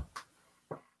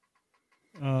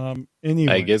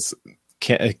 Anyway, I guess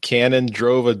Canon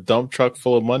drove a dump truck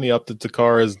full of money up to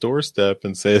Takara's doorstep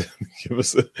and said,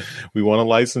 we want to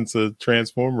license a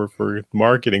Transformer for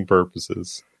marketing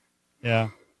purposes. Yeah.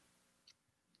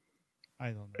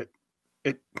 I don't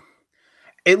know.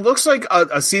 It looks like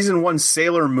a season 1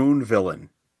 Sailor Moon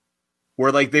villain,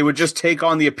 where like they would just take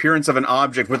on the appearance of an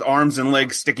object with arms and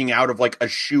legs sticking out of like a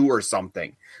shoe or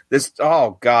something.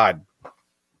 Oh God.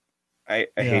 I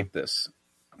hate this.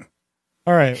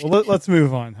 All right, well, let's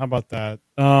move on. How about that?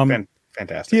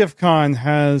 Fantastic. TFCon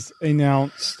has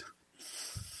announced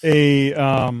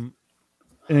an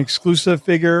exclusive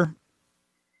figure.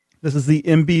 This is the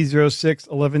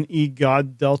MB0611E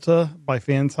God Delta by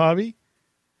Fans Hobby,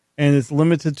 and it's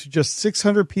limited to just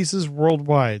 600 pieces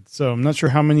worldwide. So I'm not sure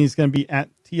how many is going to be at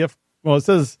TF. Well, it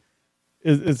says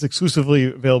it's exclusively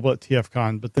available at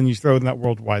TFCon, but then you throw in that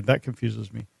worldwide. That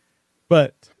confuses me.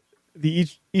 But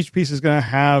each piece is going to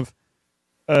have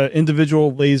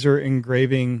individual laser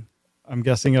engraving, I'm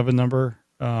guessing, of a number.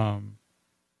 So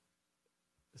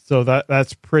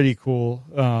that's pretty cool.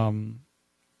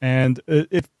 And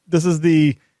if this is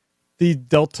the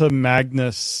Delta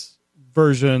Magnus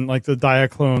version, like the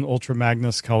Diaclone Ultra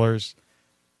Magnus colors,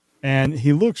 and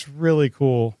he looks really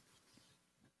cool.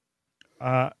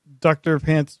 Dr.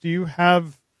 Pants, do you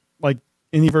have like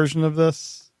any version of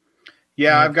this?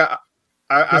 Yeah, I've got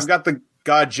the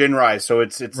God Jinrai, so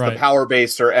it's right. The Power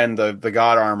Baser and the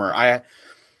God Armor. I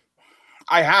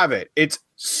have it. It's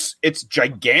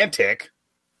gigantic.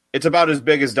 It's about as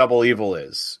big as Double Evil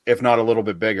is, if not a little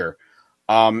bit bigger.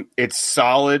 It's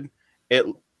solid.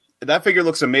 That figure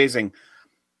looks amazing.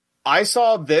 I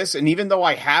saw this, and even though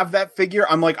I have that figure,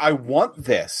 I'm like, I want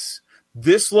this.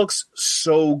 This looks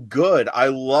so good. I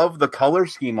love the color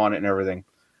scheme on it and everything.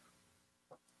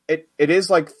 It is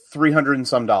like $300 and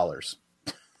some.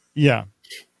 Yeah,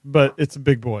 but it's a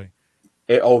big boy.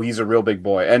 He's a real big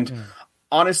boy. And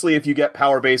honestly, if you get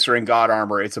Power Baser and God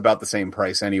Armor, it's about the same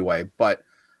price anyway. But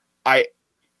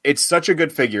it's such a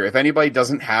good figure. If anybody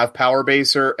doesn't have Power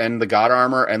Baser and the God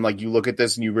Armor, and like you look at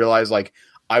this and you realize like,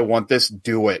 I want this,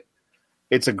 do it.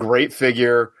 It's a great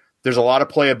figure. There's a lot of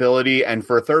playability, and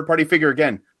for a third-party figure,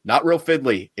 again, not real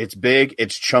fiddly. It's big,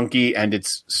 it's chunky, and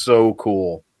it's so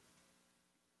cool.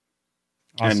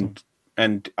 Awesome.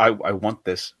 And I want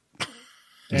this.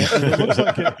 And it looks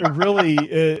like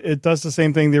it does the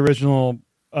same thing the original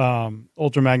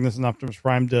Ultra Magnus and Optimus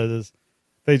Prime did. Is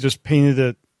they just painted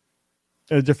it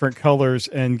in different colors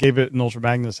and gave it an Ultra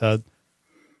Magnus head.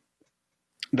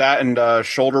 That and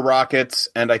shoulder rockets,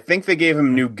 and I think they gave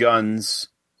him new guns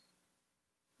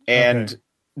And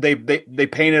they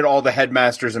painted all the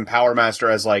Headmasters and Power Master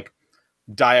as like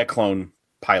Diaclone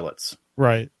pilots.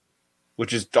 Right.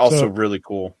 Which is also really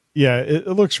cool. Yeah, it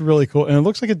looks really cool. And it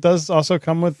looks like it does also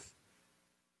come with,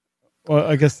 well,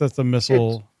 I guess that's a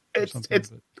missile.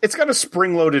 It's got a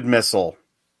spring-loaded missile.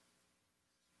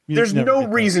 There's no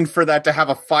reason for that to have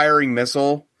a firing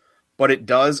missile, but it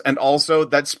does. And also,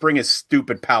 that spring is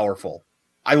stupid powerful.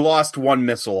 I lost one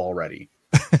missile already.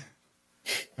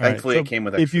 Thankfully, it came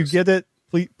with extras. If you get it,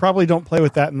 please, probably don't play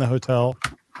with that in the hotel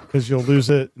because you'll lose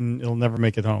it and you'll never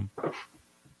make it home.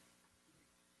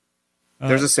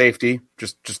 There's a safety.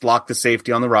 Just lock the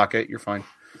safety on the rocket. You're fine.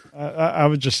 I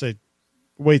would just say,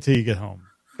 wait till you get home.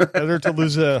 Better to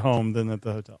lose it at home than at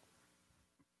the hotel.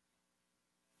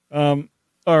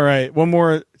 All right. One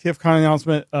more TFCon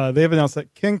announcement. They have announced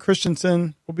that Ken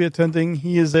Christensen will be attending.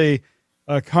 He is a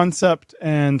concept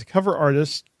and cover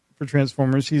artist for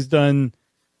Transformers. He's done,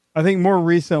 I think more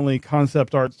recently,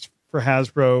 concept arts for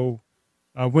Hasbro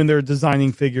when they're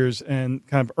designing figures and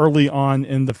kind of early on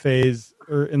in the phase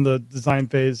or in the design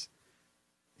phase.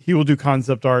 He will do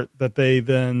concept art that they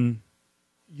then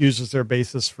use as their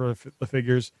basis for the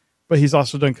figures. But he's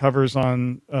also done covers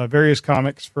on various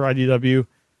comics for IDW.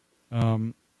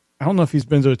 I don't know if he's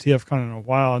been to a TFCon in a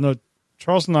while. I know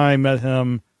Charles and I met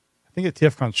him, I think at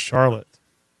TFCon Charlotte.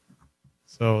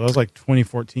 So that was like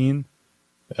 2014.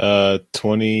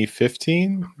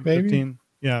 2015, maybe? 15.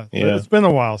 Yeah. It's been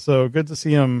a while. So good to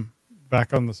see him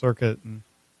back on the circuit. And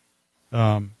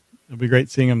it'll be great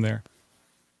seeing him there.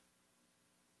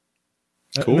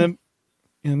 Cool.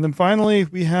 And then finally,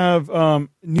 we have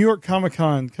New York Comic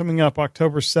Con coming up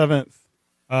October 7th.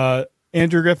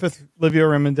 Andrew Griffith, Livio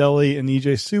Ramondelli, and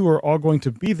EJ Sue are all going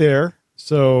to be there.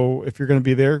 So if you're going to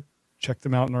be there, check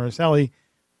them out in Artist Alley.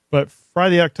 But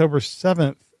Friday, October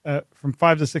 7th, from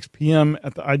 5 to 6 p.m.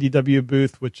 at the IDW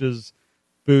booth, which is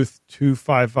booth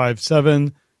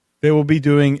 2557, they will be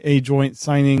doing a joint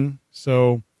signing.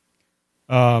 So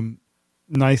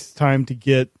nice time to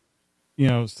get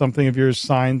something of yours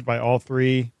signed by all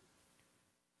three.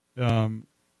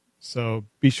 So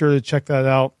be sure to check that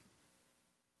out.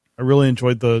 I really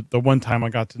enjoyed the one time I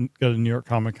got to go to New York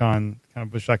Comic Con. Kind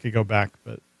of wish I could go back,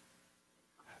 but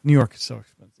New York is so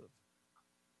expensive.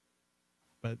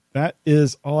 But that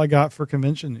is all I got for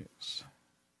convention news.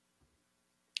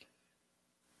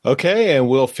 Okay, and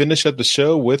we'll finish up the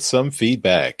show with some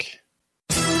feedback.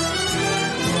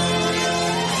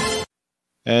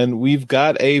 And we've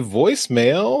got a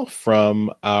voicemail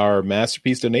from our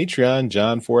Masterpiece Donatrion,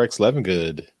 John 4X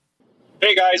Levengood.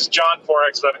 Hey guys, John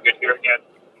 4X Levengood here again.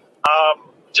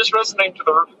 Just listening to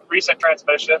the recent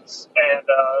transmissions and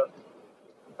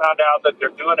found out that they're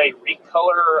doing a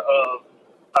recolor of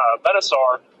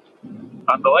Venusaur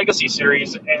on the Legacy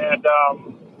series, and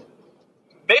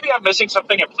maybe I'm missing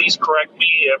something, and please correct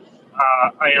me if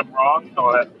I am wrong, and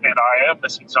I am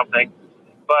missing something.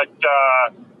 But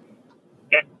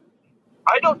and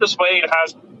I don't dissuade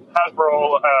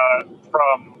Hasbro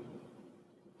from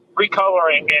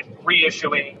recoloring and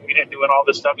reissuing and doing all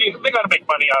this stuff. They got to make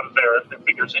money out of their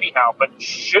figures anyhow, but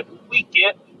shouldn't we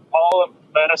get all of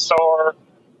Venusaur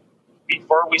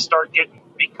before we start getting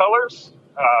recolors?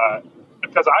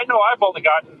 Because I know I've only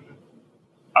gotten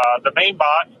the main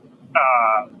bot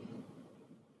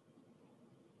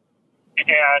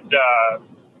and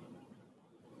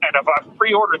if I've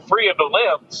pre-ordered 3 of the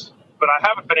limbs, but I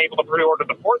haven't been able to pre-order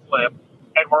the 4th limb,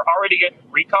 and we're already getting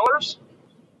recolors.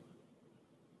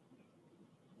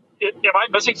 Am I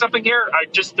missing something here?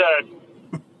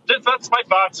 That's my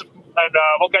thoughts, and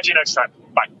we'll catch you next time.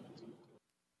 Bye.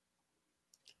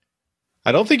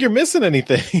 I don't think you're missing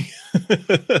anything.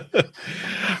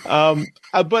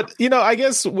 But I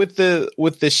guess with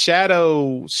the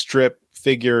Shadow strip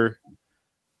figure,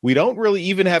 we don't really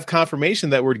even have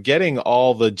confirmation that we're getting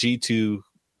all the G2,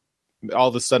 all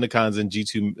the Stunticons and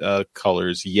G2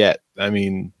 colors yet. I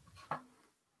mean,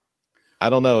 I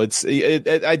don't know.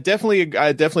 I definitely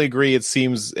agree. It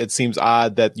seems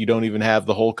odd that you don't even have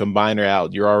the whole combiner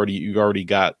out. You already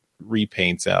got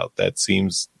repaints out. That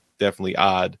seems definitely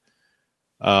odd.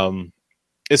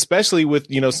 Especially with,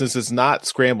 since it's not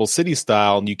Scramble City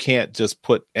style and you can't just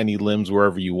put any limbs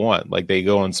wherever you want. Like they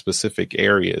go in specific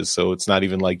areas. So it's not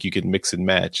even like you can mix and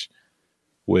match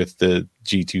with the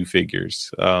G2 figures.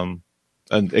 And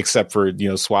except for,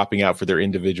 swapping out for their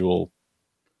individual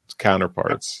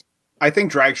counterparts. I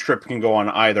think drag strip can go on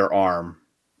either arm.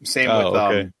 Same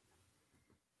with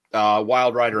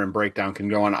Wild Rider and Breakdown can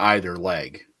go on either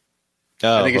leg.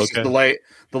 I think it's just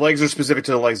the legs are specific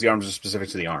to the legs, the arms are specific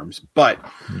to the arms. But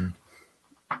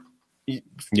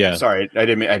yeah, sorry, I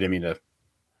didn't mean to.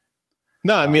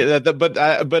 No, I mean, but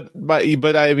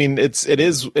I mean, it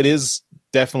is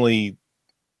definitely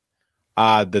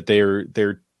odd that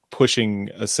they're pushing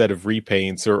a set of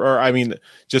repaints, or I mean,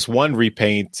 just one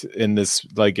repaint in this,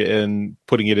 like, and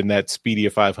putting it in that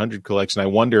Speedia 500 collection. I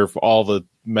wonder if all the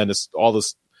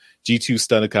G2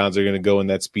 Stunticons are going to go in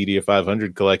that Speedia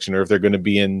 500 collection, or if they're going to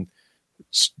be in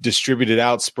distributed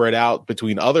out, spread out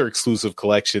between other exclusive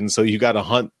collections. So you got to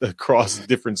hunt across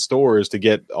different stores to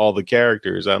get all the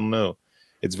characters. I don't know.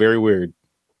 It's very weird.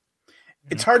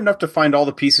 It's hard enough to find all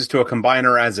the pieces to a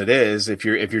combiner as it is if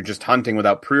you're just hunting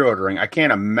without pre-ordering. I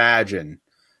can't imagine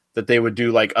that they would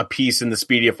do like a piece in the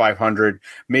Speedia 500,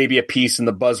 maybe a piece in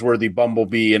the Buzzworthy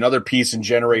Bumblebee, another piece in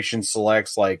Generation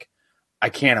Selects. Like, I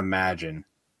can't imagine.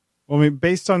 Well, I mean,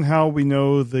 based on how we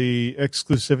know the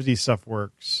exclusivity stuff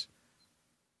works,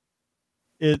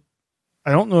 I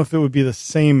don't know if it would be the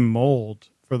same mold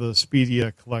for the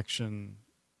Speedia collection.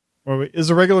 Or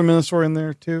is a regular Minosaur in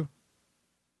there too?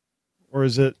 Or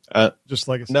is it just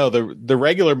Legacy? No, the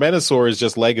regular Menosaur is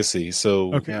just Legacy.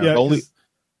 So okay, yeah, only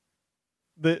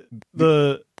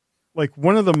the like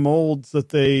one of the molds that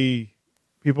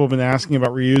people have been asking about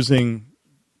reusing.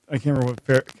 I can't remember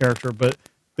what character, but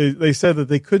they said that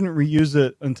they couldn't reuse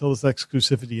it until this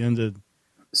exclusivity ended.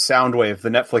 Soundwave, the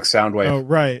Netflix Soundwave. Oh,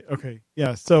 right. Okay,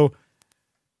 yeah. So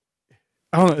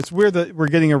I don't know. It's weird that we're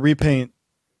getting a repaint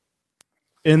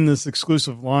in this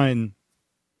exclusive line.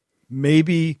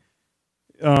 Maybe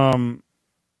Walmart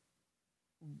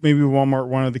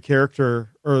wanted the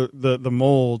character or the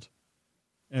mold,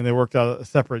 and they worked out a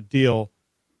separate deal.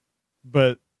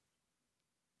 But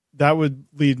that would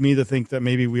lead me to think that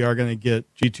maybe we are going to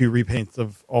get G2 repaints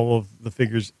of all of the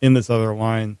figures in this other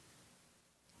line.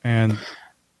 And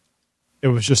it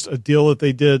was just a deal that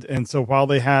they did. And so while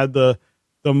they had the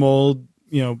mold,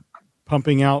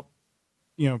 pumping out,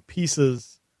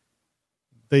 pieces,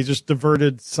 they just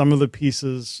diverted some of the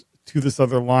pieces to this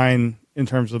other line in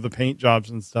terms of the paint jobs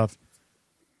and stuff.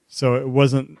 So it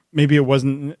wasn't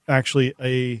actually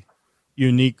a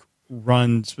unique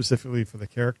run specifically for the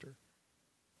character.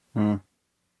 I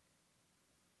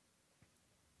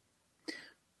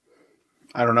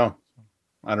don't know.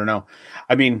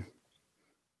 I mean,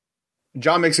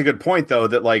 John makes a good point though,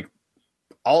 that like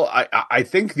I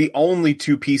think the only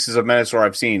two pieces of Menosaur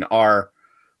I've seen are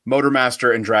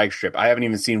Motormaster and Dragstrip. I haven't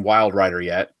even seen Wild Rider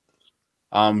yet.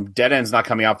 Dead End's not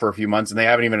coming out for a few months, and they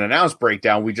haven't even announced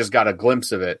Breakdown. We just got a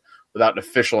glimpse of it without an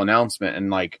official announcement. And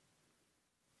like,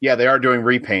 yeah, they are doing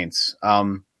repaints.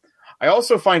 I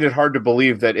also find it hard to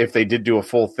believe that if they did do a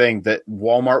full thing, that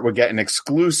Walmart would get an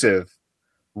exclusive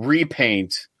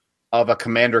repaint of a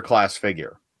Commander class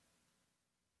figure.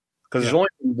 Because there's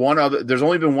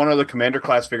only been one other Commander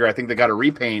class figure I think they got a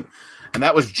repaint, and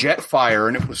that was Jetfire,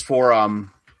 and it was for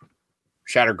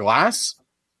Shattered Glass.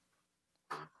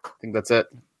 I think that's it.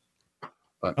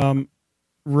 But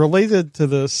related to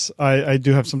this, I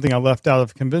do have something I left out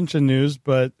of convention news,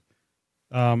 but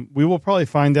we will probably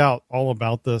find out all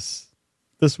about this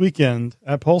weekend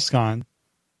at PulseCon,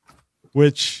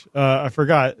 which I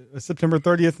forgot, September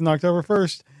 30th and October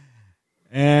 1st,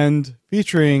 and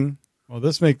featuring. Well,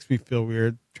 this makes me feel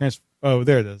weird. Oh,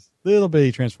 there it is. Little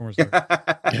bitty Transformers.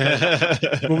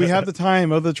 But we have the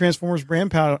time of the Transformers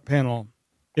brand panel.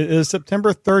 It is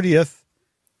September 30th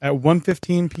at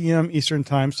 1:15 p.m. Eastern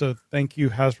time. So thank you,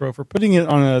 Hasbro, for putting it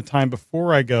on a time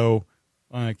before I go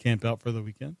on a camp out for the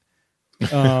weekend.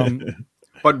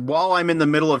 But while I'm in the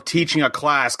middle of teaching a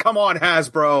class, come on,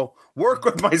 Hasbro, work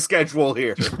with my schedule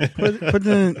here. Put it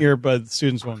in an earbud.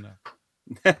 Students won't know.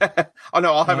 Oh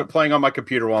no, I'll have it playing on my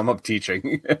computer while I'm up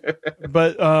teaching.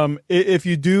 But if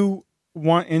you do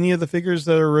want any of the figures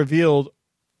that are revealed,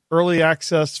 early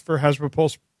access for Hasbro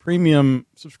Pulse Premium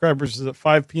subscribers is at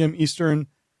 5 p.m. Eastern,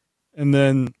 and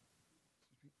then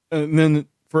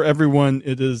for everyone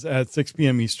it is at 6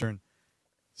 p.m. Eastern.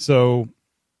 So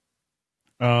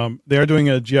they are doing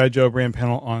a G.I. Joe brand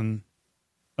panel on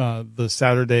the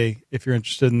Saturday if you're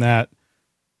interested in that.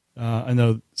 I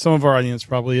know some of our audience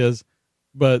probably is.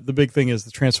 But the big thing is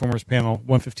the Transformers panel,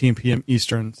 1:15 p.m.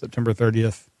 Eastern, September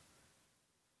 30th.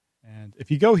 And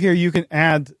if you go here, you can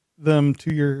add them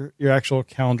to your actual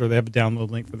calendar. They have a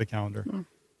download link for the calendar.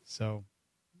 So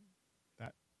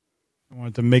that I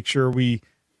wanted to make sure we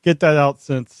get that out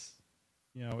since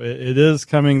it is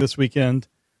coming this weekend.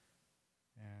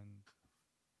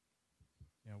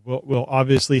 And we'll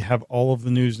obviously have all of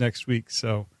the news next week.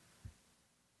 So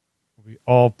we'll be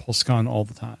all PulseCon all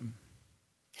the time.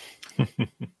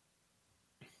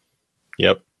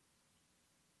 Yep.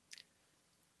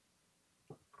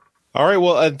 All right.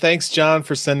 Well, thanks, John,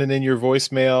 for sending in your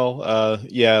voicemail.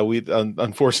 Yeah, we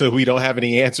unfortunately we don't have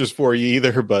any answers for you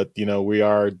either, but we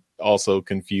are also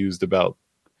confused about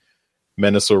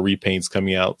Menasor repaints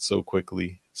coming out so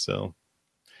quickly. So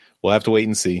we'll have to wait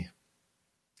and see.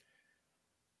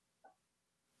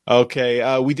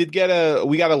 Okay, we got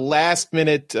a last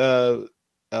minute comment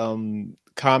from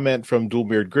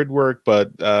Dualbeard Gridwork,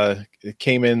 but it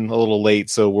came in a little late,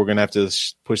 so we're gonna have to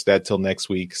push that till next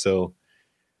week. So.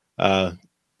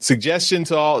 Suggestion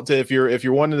to if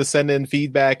you're wanting to send in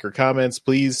feedback or comments,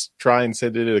 please try and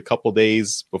send it a couple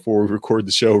days before we record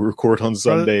the show. We record on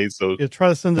Sunday, so try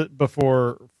to send it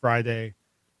before Friday.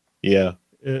 Yeah,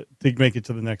 to make it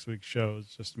to the next week's shows,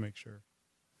 just to make sure.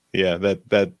 Yeah,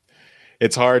 that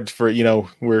it's hard for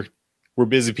we're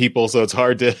busy people, so it's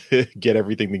hard to get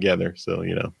everything together. So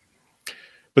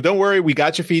but don't worry, we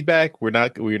got your feedback. We're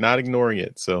not ignoring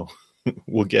it, so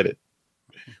we'll get it.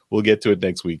 We'll get to it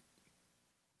next week.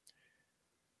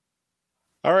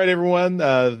 All right, everyone.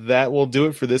 That will do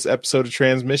it for this episode of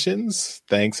Transmissions.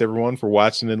 Thanks, everyone, for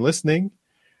watching and listening.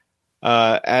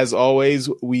 As always,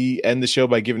 we end the show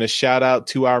by giving a shout out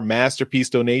to our Masterpiece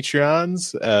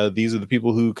Donatrions. These are the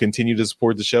people who continue to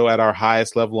support the show at our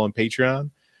highest level on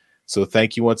Patreon. So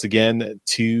thank you once again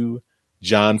to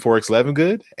John Forex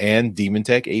Levengood and Demon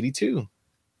Tech 82.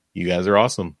 You guys are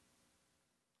awesome.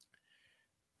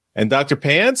 And Dr.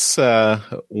 Pants,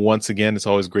 once again, it's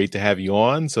always great to have you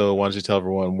on. So why don't you tell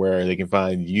everyone where they can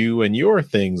find you and your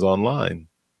things online?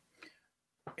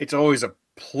 It's always a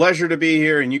pleasure to be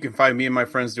here, and you can find me and my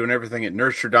friends doing everything at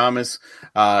Nerdstradamus.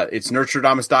 It's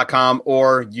nerdstradamus.com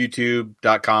or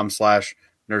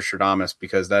youtube.com/Nerdstradamus,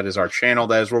 because that is our channel.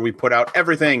 That is where we put out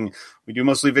everything. We do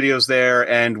mostly videos there,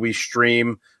 and we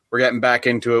stream. We're getting back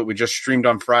into it. We just streamed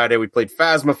on Friday. We played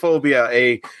Phasmophobia,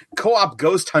 a co-op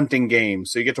ghost hunting game.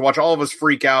 So you get to watch all of us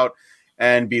freak out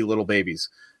and be little babies.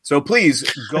 So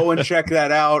please go and check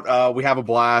that out. We have a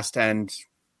blast, and,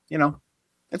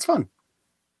 it's fun.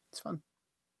 It's fun.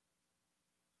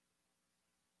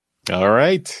 All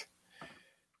right.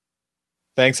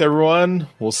 Thanks, everyone.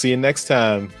 We'll see you next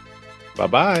time.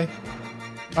 Bye-bye.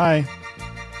 Bye.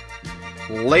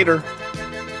 Later.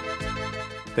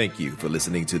 Thank you for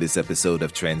listening to this episode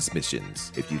of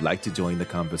Transmissions. If you'd like to join the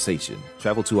conversation,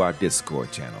 travel to our Discord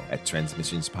channel at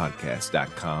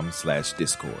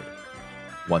transmissionspodcast.com/Discord.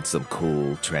 Want some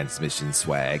cool transmission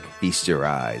swag? Feast your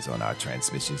eyes on our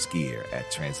transmissions gear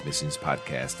at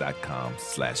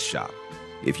transmissionspodcast.com/shop.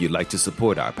 If you'd like to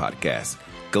support our podcast,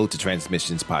 go to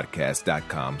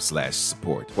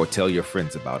transmissionspodcast.com/support or tell your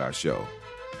friends about our show.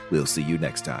 We'll see you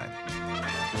next time.